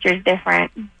 Each teacher's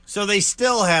different. So they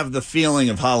still have the feeling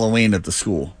of Halloween at the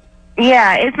school.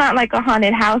 Yeah, it's not like a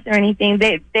haunted house or anything.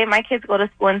 My kids go to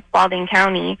school in Spalding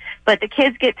County, but the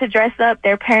kids get to dress up,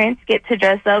 their parents get to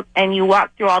dress up, and you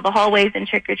walk through all the hallways and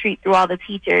trick-or-treat through all the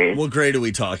teachers. What grade are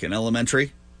we talking?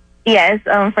 Elementary? Yes,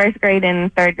 first grade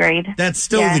and third grade. That's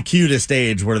still the cutest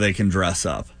age where they can dress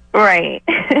up. Right.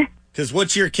 Because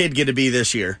what's your kid going to be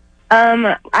this year?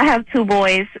 I have 2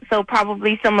 boys, so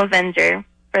probably some Avenger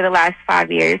for the last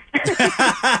 5 years.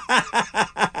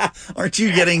 Aren't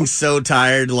you getting so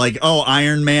tired? Like, oh,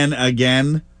 Iron Man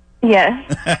again? Yes.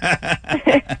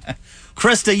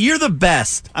 Krista, you're the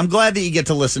best. I'm glad that you get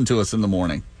to listen to us in the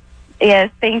morning. Yes,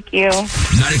 thank you.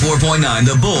 94.9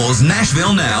 The Bulls,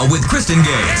 Nashville Now with Kristen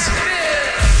Gates.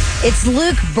 It's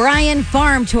Luke Bryan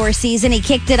Farm Tour season. He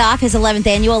kicked it off his 11th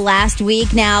annual last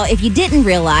week. Now, if you didn't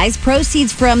realize,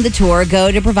 proceeds from the tour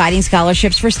go to providing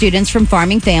scholarships for students from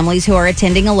farming families who are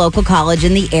attending a local college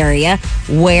in the area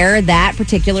where that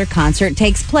particular concert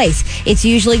takes place. It's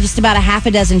usually just about a half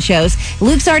a dozen shows.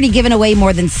 Luke's already given away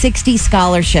more than 60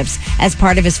 scholarships as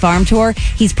part of his farm tour.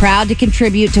 He's proud to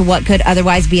contribute to what could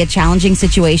otherwise be a challenging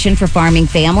situation for farming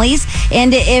families.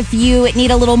 And if you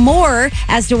need a little more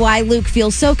as to why Luke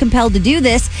feels so compelled to do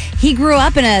this, he grew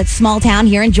up in a small town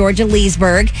here in Georgia,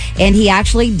 Leesburg, and he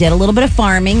actually did a little bit of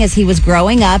farming as he was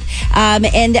growing up.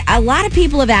 And a lot of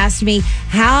people have asked me,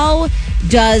 how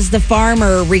does the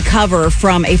farmer recover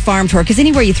from a farm tour? Because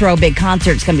anywhere you throw a big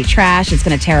concert, it's going to be trash. It's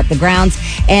going to tear up the grounds.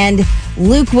 And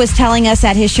Luke was telling us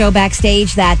at his show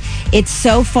backstage that it's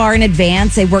so far in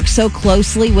advance. They work so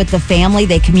closely with the family.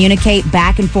 They communicate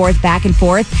back and forth.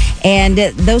 And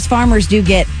those farmers do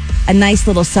get a nice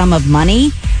little sum of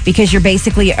money because you're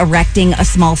basically erecting a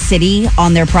small city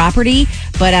on their property.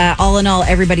 But all in all,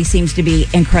 everybody seems to be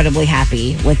incredibly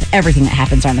happy with everything that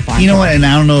happens on the farm. You know what? And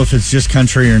I don't know if it's just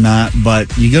country or not,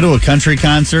 but you go to a country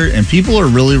concert and people are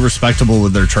really respectable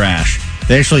with their trash.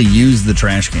 They actually use the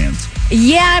trash cans.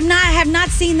 Yeah, have not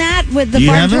seen that with the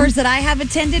farm tours that I have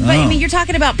attended. But I mean, you're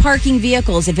talking about parking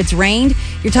vehicles. If it's rained,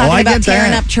 you're talking about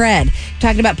tearing up tread. You're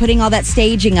talking about putting all that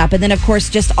staging up, and then of course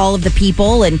just all of the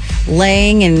people and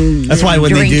laying and that's why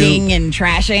when drinking and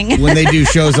trashing. When they do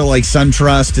shows at like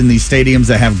SunTrust in these stadiums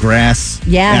that have grass,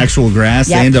 actual grass,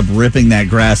 they end up ripping that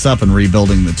grass up and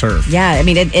rebuilding the turf. Yeah, I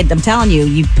mean, I'm telling you,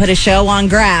 you put a show on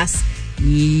grass,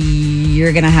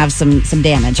 you're going to have some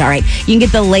damage. All right. You can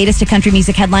get the latest to country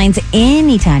music headlines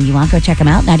anytime you want. Go check them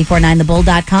out.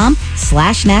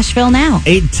 949thebull.com/Nashville Now.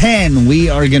 8:10, we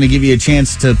are going to give you a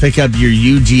chance to pick up your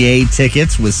UGA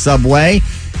tickets with Subway.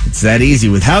 It's that easy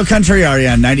with How Country Are You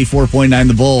on 94.9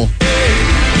 The Bull.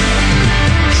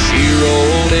 She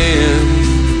rolled in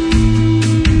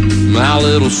my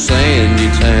little sandy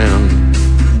town.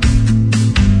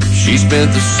 She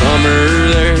spent the summer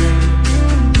there,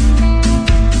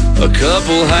 a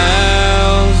couple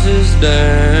houses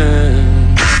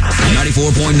down.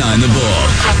 94.9 The Bull.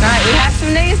 All right, we have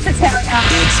some news to tell you.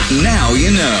 It's Now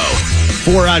You Know.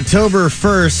 For October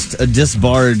 1st, a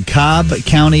disbarred Cobb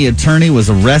County attorney was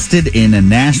arrested in a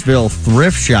Nashville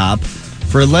thrift shop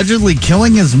for allegedly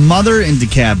killing his mother in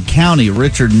DeKalb County.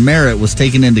 Richard Merritt was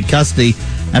taken into custody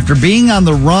after being on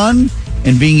the run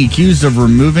and being accused of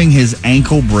removing his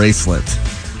ankle bracelet.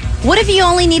 What if you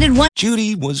only needed one?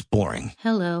 Judy was boring.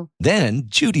 Hello. Then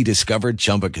Judy discovered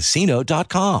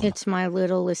ChumbaCasino.com. It's my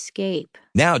little escape.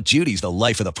 Now Judy's the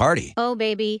life of the party. Oh,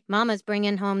 baby, mama's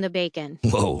bringing home the bacon.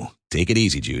 Whoa, take it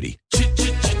easy, Judy.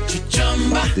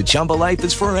 The Chumba life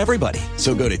is for everybody.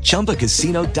 So go to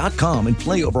ChumbaCasino.com and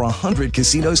play over 100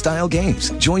 casino-style games.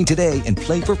 Join today and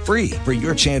play for free for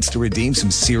your chance to redeem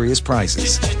some serious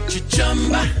prizes.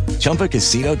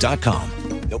 ChumbaCasino.com.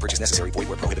 No purchase necessary. Void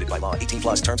where prohibited by law.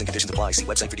 18+ terms and conditions apply. See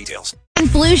website for details.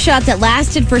 Flu shot that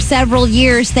lasted for several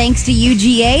years thanks to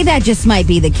UGA. That just might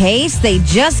be the case. They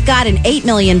just got an $8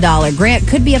 million grant.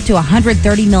 Could be up to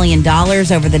 $130 million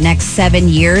over the next 7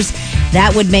 years.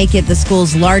 That would make it the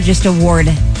school's largest award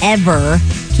ever.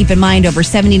 Keep in mind, over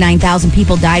 79,000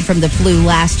 people died from the flu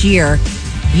last year.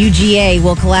 UGA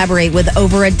will collaborate with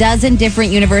over a dozen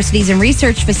different universities and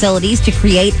research facilities to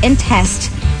create and test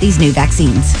these new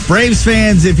vaccines. Braves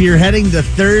fans, if you're heading to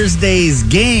Thursday's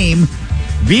game,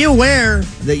 Be aware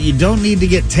that you don't need to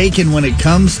get taken when it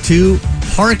comes to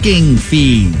parking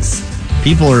fees.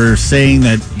 People are saying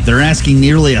that they're asking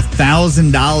nearly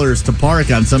 $1,000 to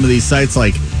park on some of these sites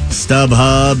like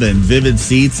StubHub and Vivid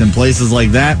Seats and places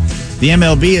like that. The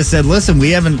MLB has said, listen,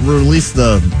 we haven't released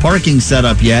the parking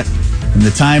setup yet and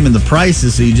the time and the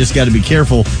prices, so you just got to be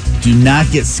careful. Do not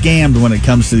get scammed when it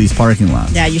comes to these parking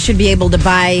lots. Yeah, you should be able to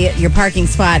buy your parking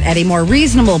spot at a more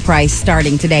reasonable price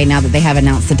starting today now that they have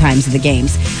announced the times of the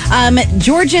games.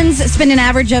 Georgians spend an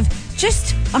average of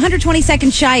just 120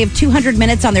 seconds shy of 200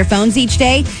 minutes on their phones each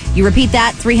day. You repeat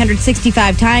that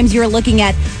 365 times, you're looking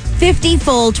at 50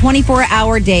 full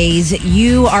 24-hour days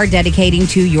you are dedicating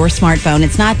to your smartphone.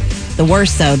 It's not the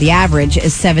worst, though. The average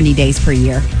is 70 days per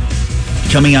year.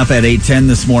 Coming up at 8:10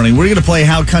 this morning, we're going to play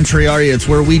How Country Are You? It's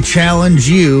where we challenge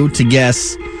you to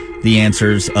guess the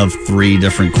answers of 3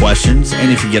 different questions.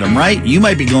 And if you get them right, you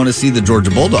might be going to see the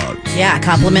Georgia Bulldogs. Yeah,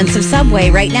 compliments of Subway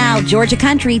right now. Georgia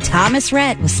Country, Thomas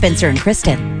Rhett with Spencer and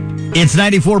Kristen. It's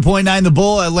 94.9 The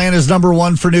Bull, Atlanta's number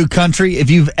 1 for new country. If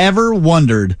you've ever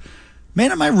wondered,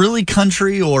 man, am I really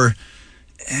country or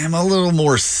am I a little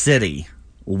more city?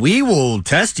 We will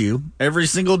test you every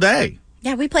single day.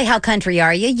 Yeah, we play How Country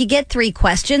Are You? You get 3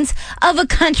 questions of a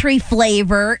country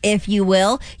flavor, if you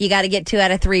will. You got to get 2 out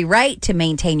of 3 right to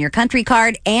maintain your country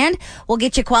card, and we'll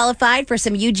get you qualified for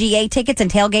some UGA tickets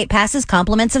and tailgate passes,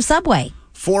 compliments of Subway.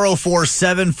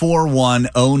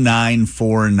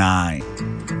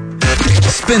 404-741-0949.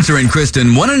 Spencer and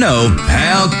Kristen want to know,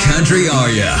 how country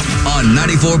are you? On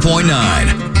 94.9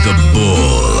 The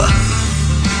Bull.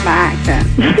 My accent.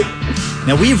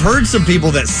 Now, we've heard some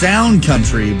people that sound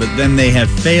country, but then they have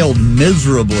failed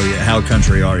miserably at How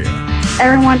Country Are You?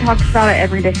 Everyone talks about it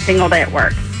every single day at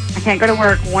work. I can't go to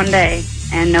work one day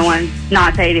and no one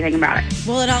not say anything about it.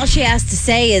 Well, and all she has to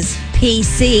say is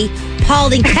PC,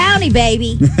 Paulding County,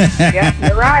 baby. Yeah,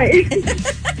 you're right.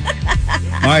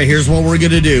 All right, here's what we're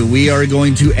going to do. We are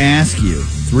going to ask you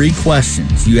 3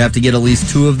 questions. You have to get at least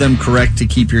 2 of them correct to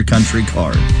keep your country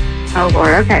card. Oh,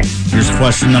 Lord, okay. Here's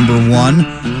question number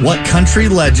 1. What country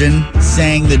legend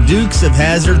sang the Dukes of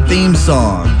Hazzard theme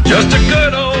song? Just a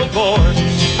good old boy,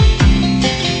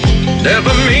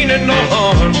 never meaning no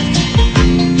harm.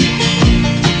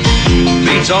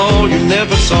 Beats all you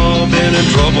never saw, been in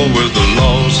trouble with the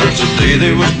law since the day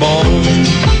they was born.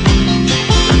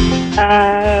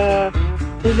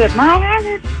 Is it Merle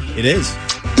Haggard? It is.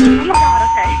 Oh, my God,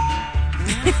 okay.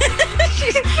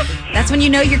 That's when you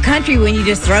know your country, when you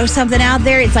just throw something out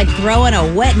there. It's like throwing a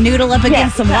wet noodle up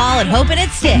against the wall and hoping it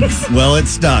sticks. Well,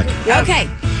 it's stuck. Okay.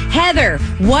 Heather,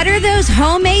 what are those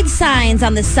homemade signs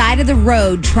on the side of the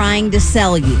road trying to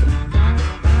sell you?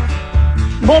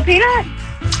 Bull peanut?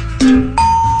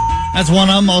 That's one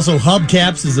of them. Also,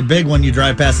 hubcaps is a big one. You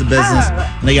drive past the business.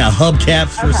 And they got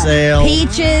hubcaps for sale.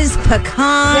 Peaches, pecans.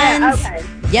 Yeah, okay.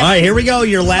 Yep. All right, here we go.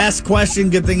 Your last question.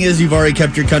 Good thing is you've already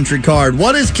kept your country card.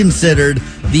 What is considered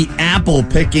the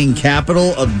apple-picking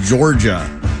capital of Georgia?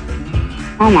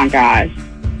 Oh, my gosh.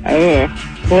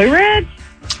 Blue Ridge?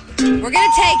 We're going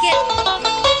to take it.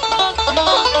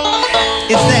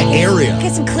 It's that area.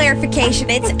 Get some clarification.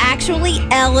 It's actually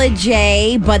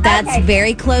Ellijay, but that's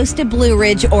very close to Blue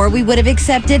Ridge, or we would have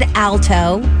accepted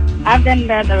Alto. I've been to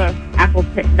the Apple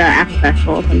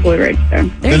Festival in Blue Ridge, so.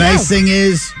 The nice thing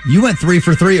is, you went 3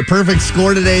 for 3, a perfect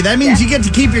score today. That means you get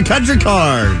to keep your country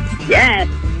card. Yes.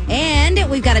 And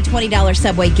we've got a $20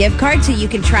 Subway gift card, so you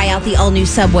can try out the all-new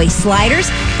Subway sliders.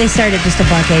 They start at just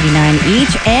 $1.89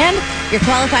 each. And you're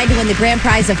qualified to win the grand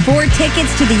prize of 4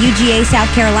 tickets to the UGA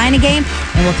South Carolina game.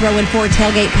 And we'll throw in 4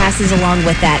 tailgate passes along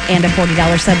with that, and a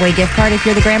 $40 Subway gift card if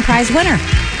you're the grand prize winner.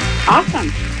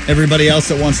 Awesome. Everybody else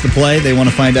that wants to play, they want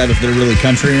to find out if they're really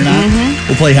country or not.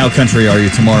 We'll play How Country Are You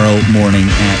tomorrow morning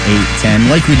at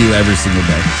 8:10, like we do every single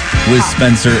day, with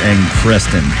Spencer and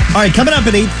Kristen. All right, coming up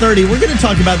at 8:30, we're going to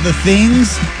talk about the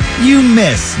things you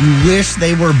miss. You wish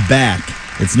they were back.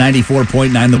 It's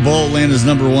 94.9 The Bull, Atlanta's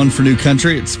number 1 for new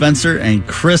country. It's Spencer and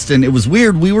Kristen. It was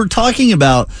weird. We were talking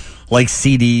about like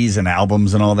CDs and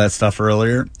albums and all that stuff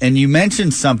earlier, and you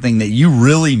mentioned something that you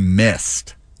really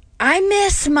missed. I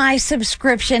miss my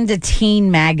subscription to Teen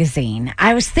Magazine.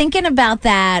 I was thinking about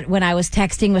that when I was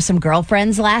texting with some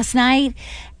girlfriends last night.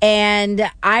 And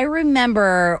I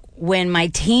remember when my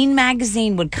Teen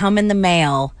Magazine would come in the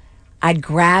mail, I'd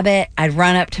grab it, I'd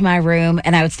run up to my room,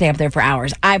 and I would stay up there for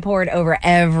hours. I poured over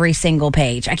every single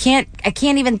page. I can't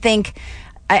even think.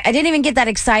 I didn't even get that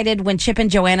excited when Chip and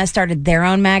Joanna started their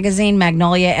own magazine,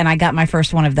 Magnolia, and I got my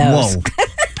first one of those. Whoa.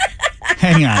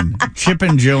 Hang on. Chip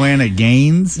and Joanna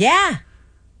Gaines? Yeah.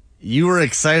 You were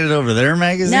excited over their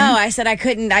magazine? No, I said I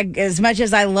couldn't. As much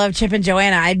as I love Chip and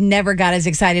Joanna, I never got as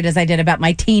excited as I did about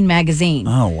my teen magazine.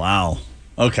 Oh, wow.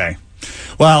 Okay.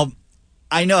 Well,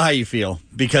 I know how you feel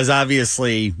because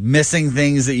obviously missing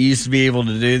things that you used to be able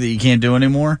to do that you can't do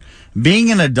anymore.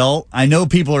 Being an adult, I know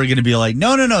people are going to be like,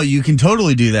 no, you can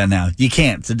totally do that now. You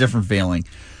can't. It's a different feeling.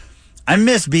 I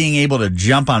miss being able to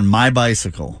jump on my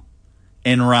bicycle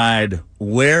and ride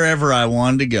wherever I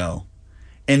wanted to go.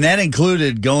 And that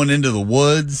included going into the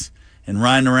woods and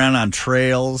riding around on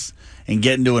trails and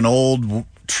getting to an old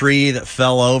tree that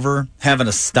fell over, having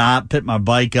to stop, pick my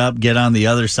bike up, get on the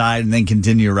other side, and then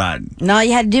continue riding. And all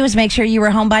you had to do was make sure you were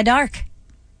home by dark.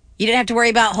 You didn't have to worry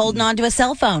about holding on to a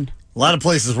cell phone. A lot of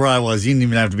places where I was, you didn't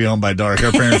even have to be home by dark.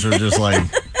 Our parents were just like,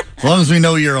 as long as we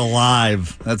know you're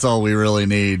alive, that's all we really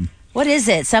need. What is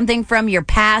it? Something from your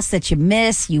past that you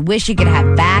miss, you wish you could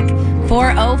have back?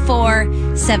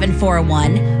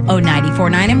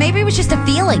 404-741-0949. And maybe it was just a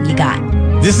feeling you got.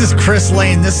 This is Chris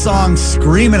Lane. This song's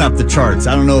screaming up the charts.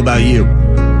 I don't know about you. You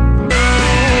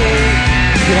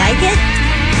like it?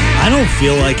 I don't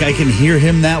feel like I can hear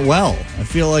him that well. I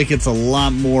feel like it's a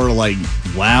lot more like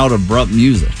loud, abrupt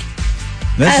music.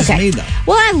 That's just me, though.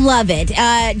 Well, I love it.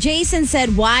 Jason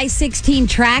said, why 16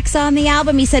 tracks on the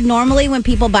album? He said normally when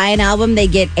people buy an album, they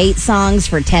get 8 songs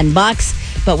for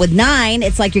 $10. But with 9,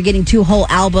 it's like you're getting 2 whole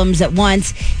albums at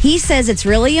once. He says it's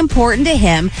really important to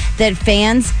him that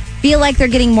fans feel like they're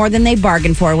getting more than they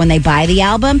bargained for when they buy the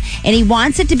album. And he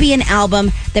wants it to be an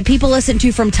album that people listen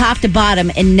to from top to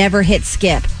bottom and never hit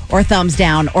skip or thumbs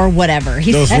down or whatever.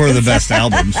 Those were the best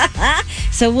albums.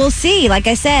 So we'll see. Like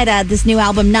I said, this new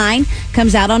album 9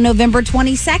 comes out on November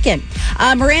 22nd.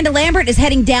 Miranda Lambert is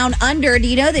heading down under. Do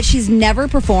you know that she's never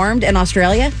performed in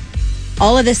Australia?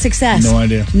 All of this success. No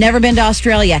idea. Never been to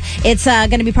Australia. It's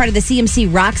going to be part of the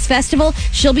CMC Rocks Festival.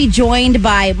 She'll be joined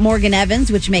by Morgan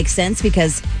Evans, which makes sense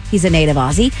because he's a native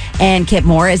Aussie. And Kip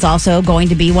Moore is also going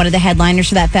to be one of the headliners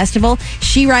for that festival.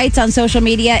 She writes on social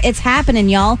media, it's happening,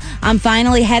 y'all. I'm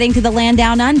finally heading to the land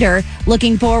down under.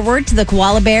 Looking forward to the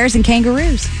koala bears and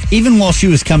kangaroos. Even while she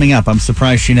was coming up, I'm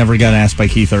surprised she never got asked by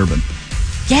Keith Urban.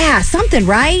 Yeah, something,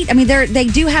 right? I mean, they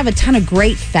do have a ton of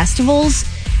great festivals.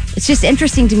 It's just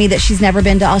interesting to me that she's never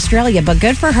been to Australia, but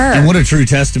good for her. And what a true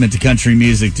testament to country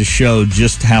music to show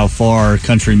just how far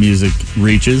country music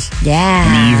reaches. Yeah.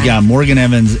 I mean, you've got Morgan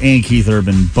Evans and Keith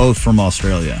Urban, both from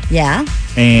Australia. Yeah.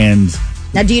 And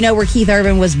now, do you know where Keith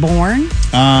Urban was born?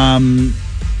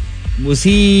 Was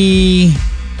it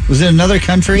another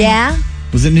country? Yeah.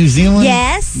 Was it New Zealand?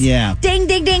 Yes. Yeah. Ding,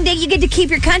 ding, ding, ding. You get to keep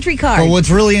your country card. But what's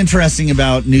really interesting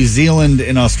about New Zealand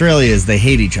and Australia is they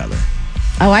hate each other.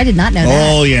 Oh, I did not know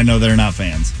that. Oh, yeah, no, they're not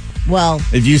fans. Well,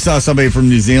 if you saw somebody from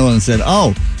New Zealand and said,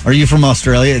 oh, are you from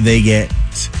Australia? They get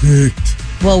ticked.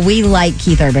 Well, we like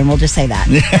Keith Urban. We'll just say that.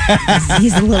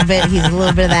 he's a little bit of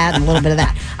that and a little bit of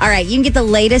that. All right, you can get the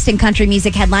latest in country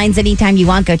music headlines anytime you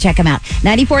want. Go check them out.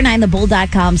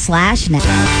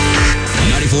 949thebull.com/now.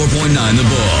 94.9 The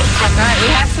Bull. All right, we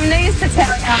have some news to tell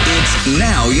you. It's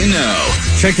Now You Know.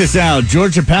 Check this out.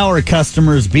 Georgia Power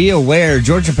customers, be aware.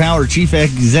 Georgia Power Chief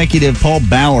Executive Paul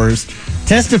Bowers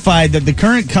testified that the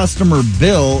current customer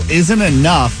bill isn't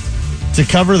enough to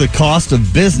cover the cost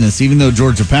of business. Even though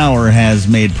Georgia Power has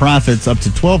made profits up to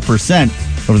 12%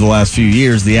 over the last few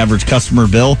years, the average customer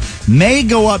bill may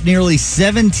go up nearly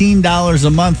 $17 a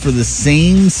month for the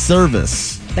same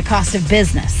service. The cost of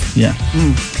business. Yeah.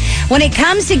 When it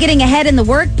comes to getting ahead in the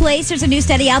workplace, there's a new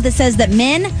study out that says that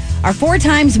men are 4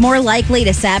 times more likely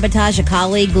to sabotage a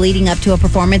colleague leading up to a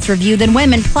performance review than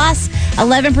women. Plus,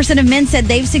 11% of men said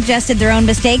they've suggested their own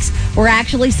mistakes were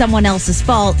actually someone else's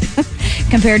fault,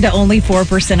 compared to only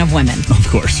 4% of women. Of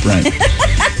course, right.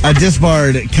 A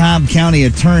disbarred Cobb County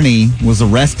attorney was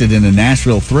arrested in a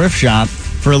Nashville thrift shop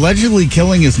for allegedly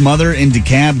killing his mother in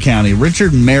DeKalb County.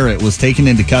 Richard Merritt was taken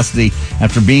into custody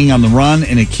after being on the run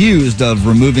and accused of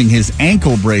removing his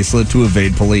ankle bracelet to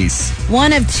evade police.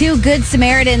 One of 2 Good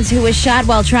Samaritans who was shot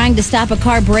while trying to stop a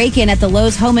car break-in at the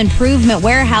Lowe's Home Improvement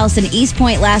Warehouse in East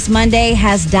Point last Monday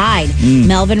has died.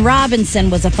 Melvin Robinson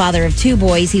was a father of 2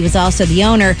 boys. He was also the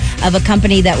owner of a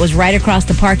company that was right across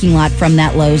the parking lot from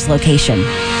that Lowe's location.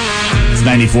 It's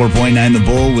 94.9 The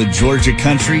Bull with Georgia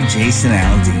Country, Jason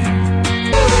Aldean.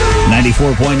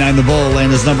 94.9 The Bull,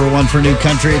 Atlanta's number 1 for new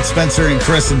country. It's Spencer and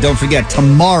Kristen. Don't forget,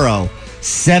 tomorrow,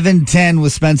 7:10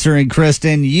 with Spencer and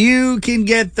Kristen. You can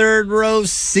get third row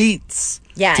seats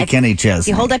to Kenny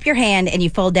Chesney. You hold up your hand and you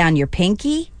fold down your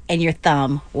pinky and your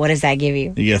thumb. What does that give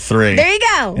you? You get 3. There you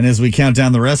go. And as we count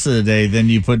down the rest of the day, then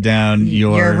you put down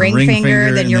your ring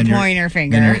finger, then your pointer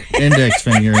finger. Then your index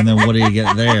finger, and then what do you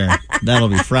get there? That'll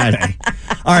be Friday.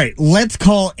 All right, let's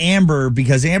call Amber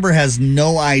because Amber has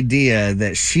no idea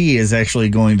that she is actually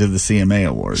going to the CMA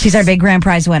Awards. She's our big grand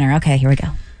prize winner. Okay, here we go.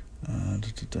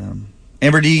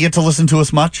 Amber, do you get to listen to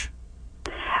us much?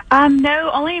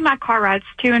 No, only my car rides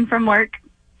to and from work.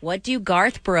 What do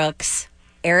Garth Brooks,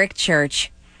 Eric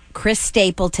Church, Chris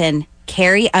Stapleton,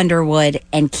 Carrie Underwood,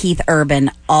 and Keith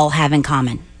Urban all have in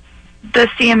common? The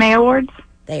CMA Awards?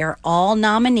 They are all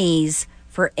nominees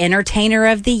for Entertainer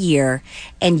of the Year,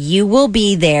 and you will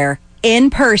be there in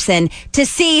person to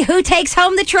see who takes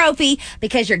home the trophy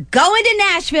because you're going to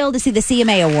Nashville to see the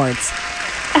CMA Awards.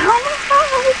 Oh, my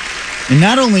God. And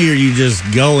not only are you just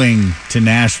going to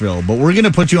Nashville, but we're going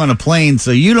to put you on a plane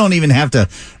so you don't even have to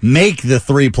make the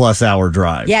 3+ hour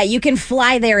drive. Yeah, you can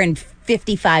fly there in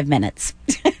 55 minutes.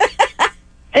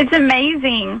 It's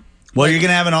amazing. Well, you're going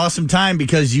to have an awesome time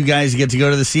because you guys get to go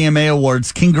to the CMA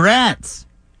Awards. Congrats.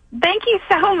 Thank you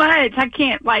so much. I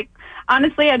can't,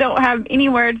 honestly, I don't have any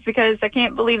words because I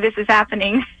can't believe this is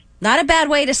happening. Not a bad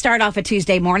way to start off a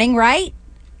Tuesday morning, right?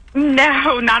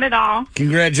 No, not at all.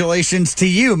 Congratulations to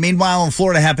you. Meanwhile, in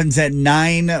Florida happens at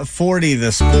 9:40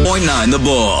 this Point 9 The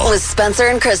Bull. With Spencer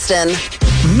and Kristen.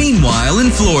 Meanwhile, in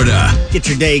Florida. Get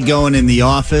your day going in the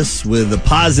office with a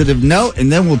positive note,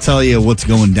 and then we'll tell you what's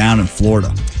going down in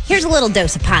Florida. Here's a little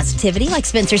dose of positivity. Like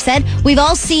Spencer said, we've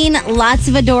all seen lots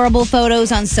of adorable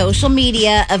photos on social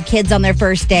media of kids on their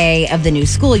first day of the new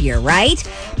school year, right?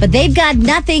 But they've got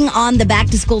nothing on the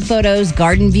back-to-school photos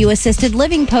Garden View Assisted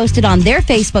Living posted on their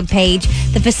Facebook page,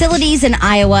 the facilities in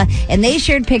Iowa, and they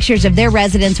shared pictures of their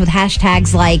residents with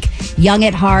hashtags like Young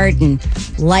at Heart and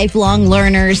Lifelong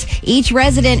Learners. Each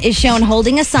resident is shown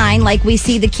holding a sign like we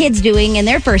see the kids doing in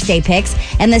their first day pics,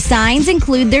 and the signs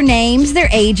include their names, their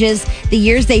ages, the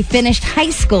years they finished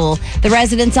high school. The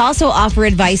residents also offer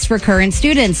advice for current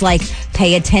students like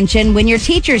pay attention when your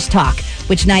teachers talk,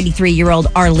 which 93-year-old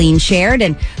Arlene shared.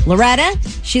 And Loretta,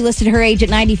 she listed her age at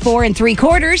 94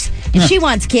 3/4, and she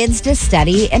wants kids to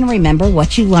study and remember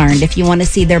what you learned. If you want to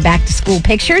see their back-to-school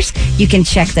pictures, you can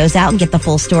check those out and get the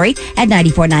full story at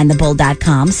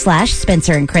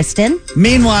 949thebull.com/Spencer and Kristen.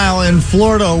 Meanwhile, in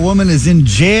Florida, a woman is in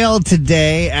jail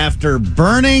today after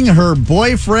burning her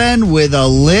boyfriend with a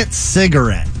lit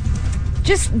cigarette.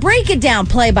 Just break it down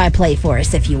play by play for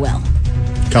us, if you will.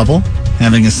 Couple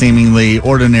having a seemingly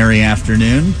ordinary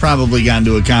afternoon, probably got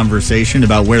into a conversation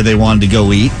about where they wanted to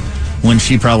go eat when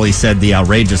she probably said the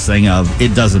outrageous thing of,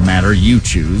 it doesn't matter, you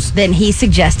choose. Then he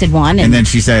suggested one. And then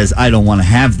she says, I don't want to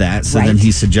have that. So then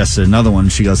he suggested another one.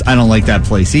 She goes, I don't like that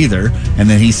place either. And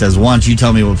then he says, why don't you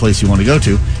tell me what place you want to go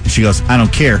to? And she goes, I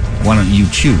don't care. Why don't you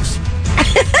choose?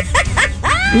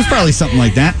 It was probably something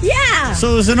like that. Yeah.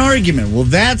 So it was an argument. Well,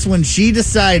 that's when she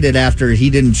decided after he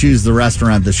didn't choose the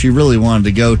restaurant that she really wanted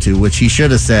to go to, which he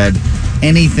should have said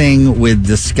anything with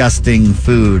disgusting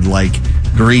food like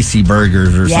greasy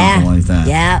burgers or something like that.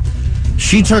 Yeah.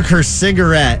 She took her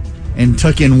cigarette and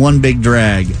took in one big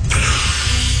drag.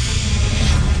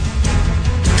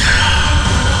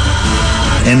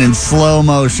 And in slow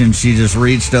motion, she just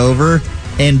reached over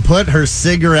and put her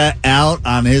cigarette out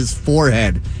on his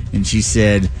forehead. And she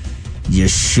said, you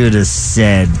should have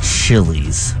said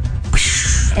Chili's.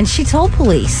 And she told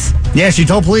police. Yeah, she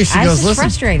told police. She I goes, was listen,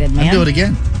 frustrated, man. I'll do it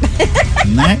again.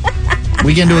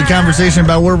 We get into a conversation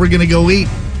about where we're going to go eat.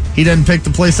 He doesn't pick the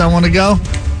place I want to go.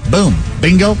 Boom.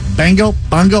 Bingo, bango,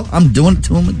 bongo. I'm doing it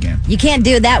to him again. You can't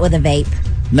do that with a vape.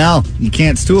 No, you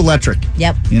can't. It's too electric.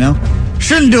 Yep. You know?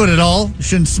 Shouldn't do it at all. You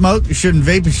shouldn't smoke. You shouldn't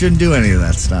vape. You shouldn't do any of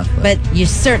that stuff. But you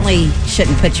certainly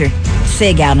shouldn't put your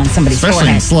cig out on somebody's Especially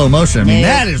forehead. in slow motion. I mean, No.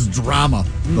 that is drama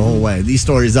the whole way. These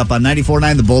stories up on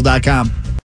 949thebull.com.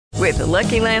 With the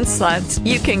Lucky Land Slots,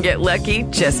 you can get lucky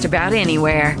just about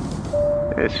anywhere.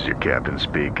 This is your captain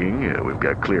speaking. We've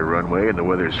got clear runway and the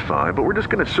weather's fine, but we're just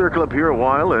going to circle up here a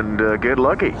while and get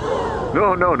lucky.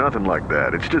 No, nothing like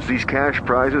that. It's just these cash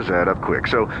prizes add up quick.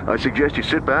 So I suggest you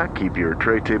sit back, keep your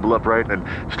tray table upright, and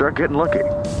start getting lucky.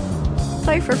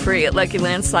 Play for free at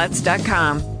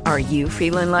LuckyLandSlots.com. Are you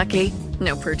feeling lucky?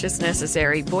 No purchase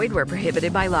necessary. Void where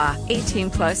prohibited by law.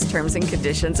 18+ terms and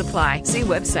conditions apply. See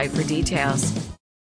website for details.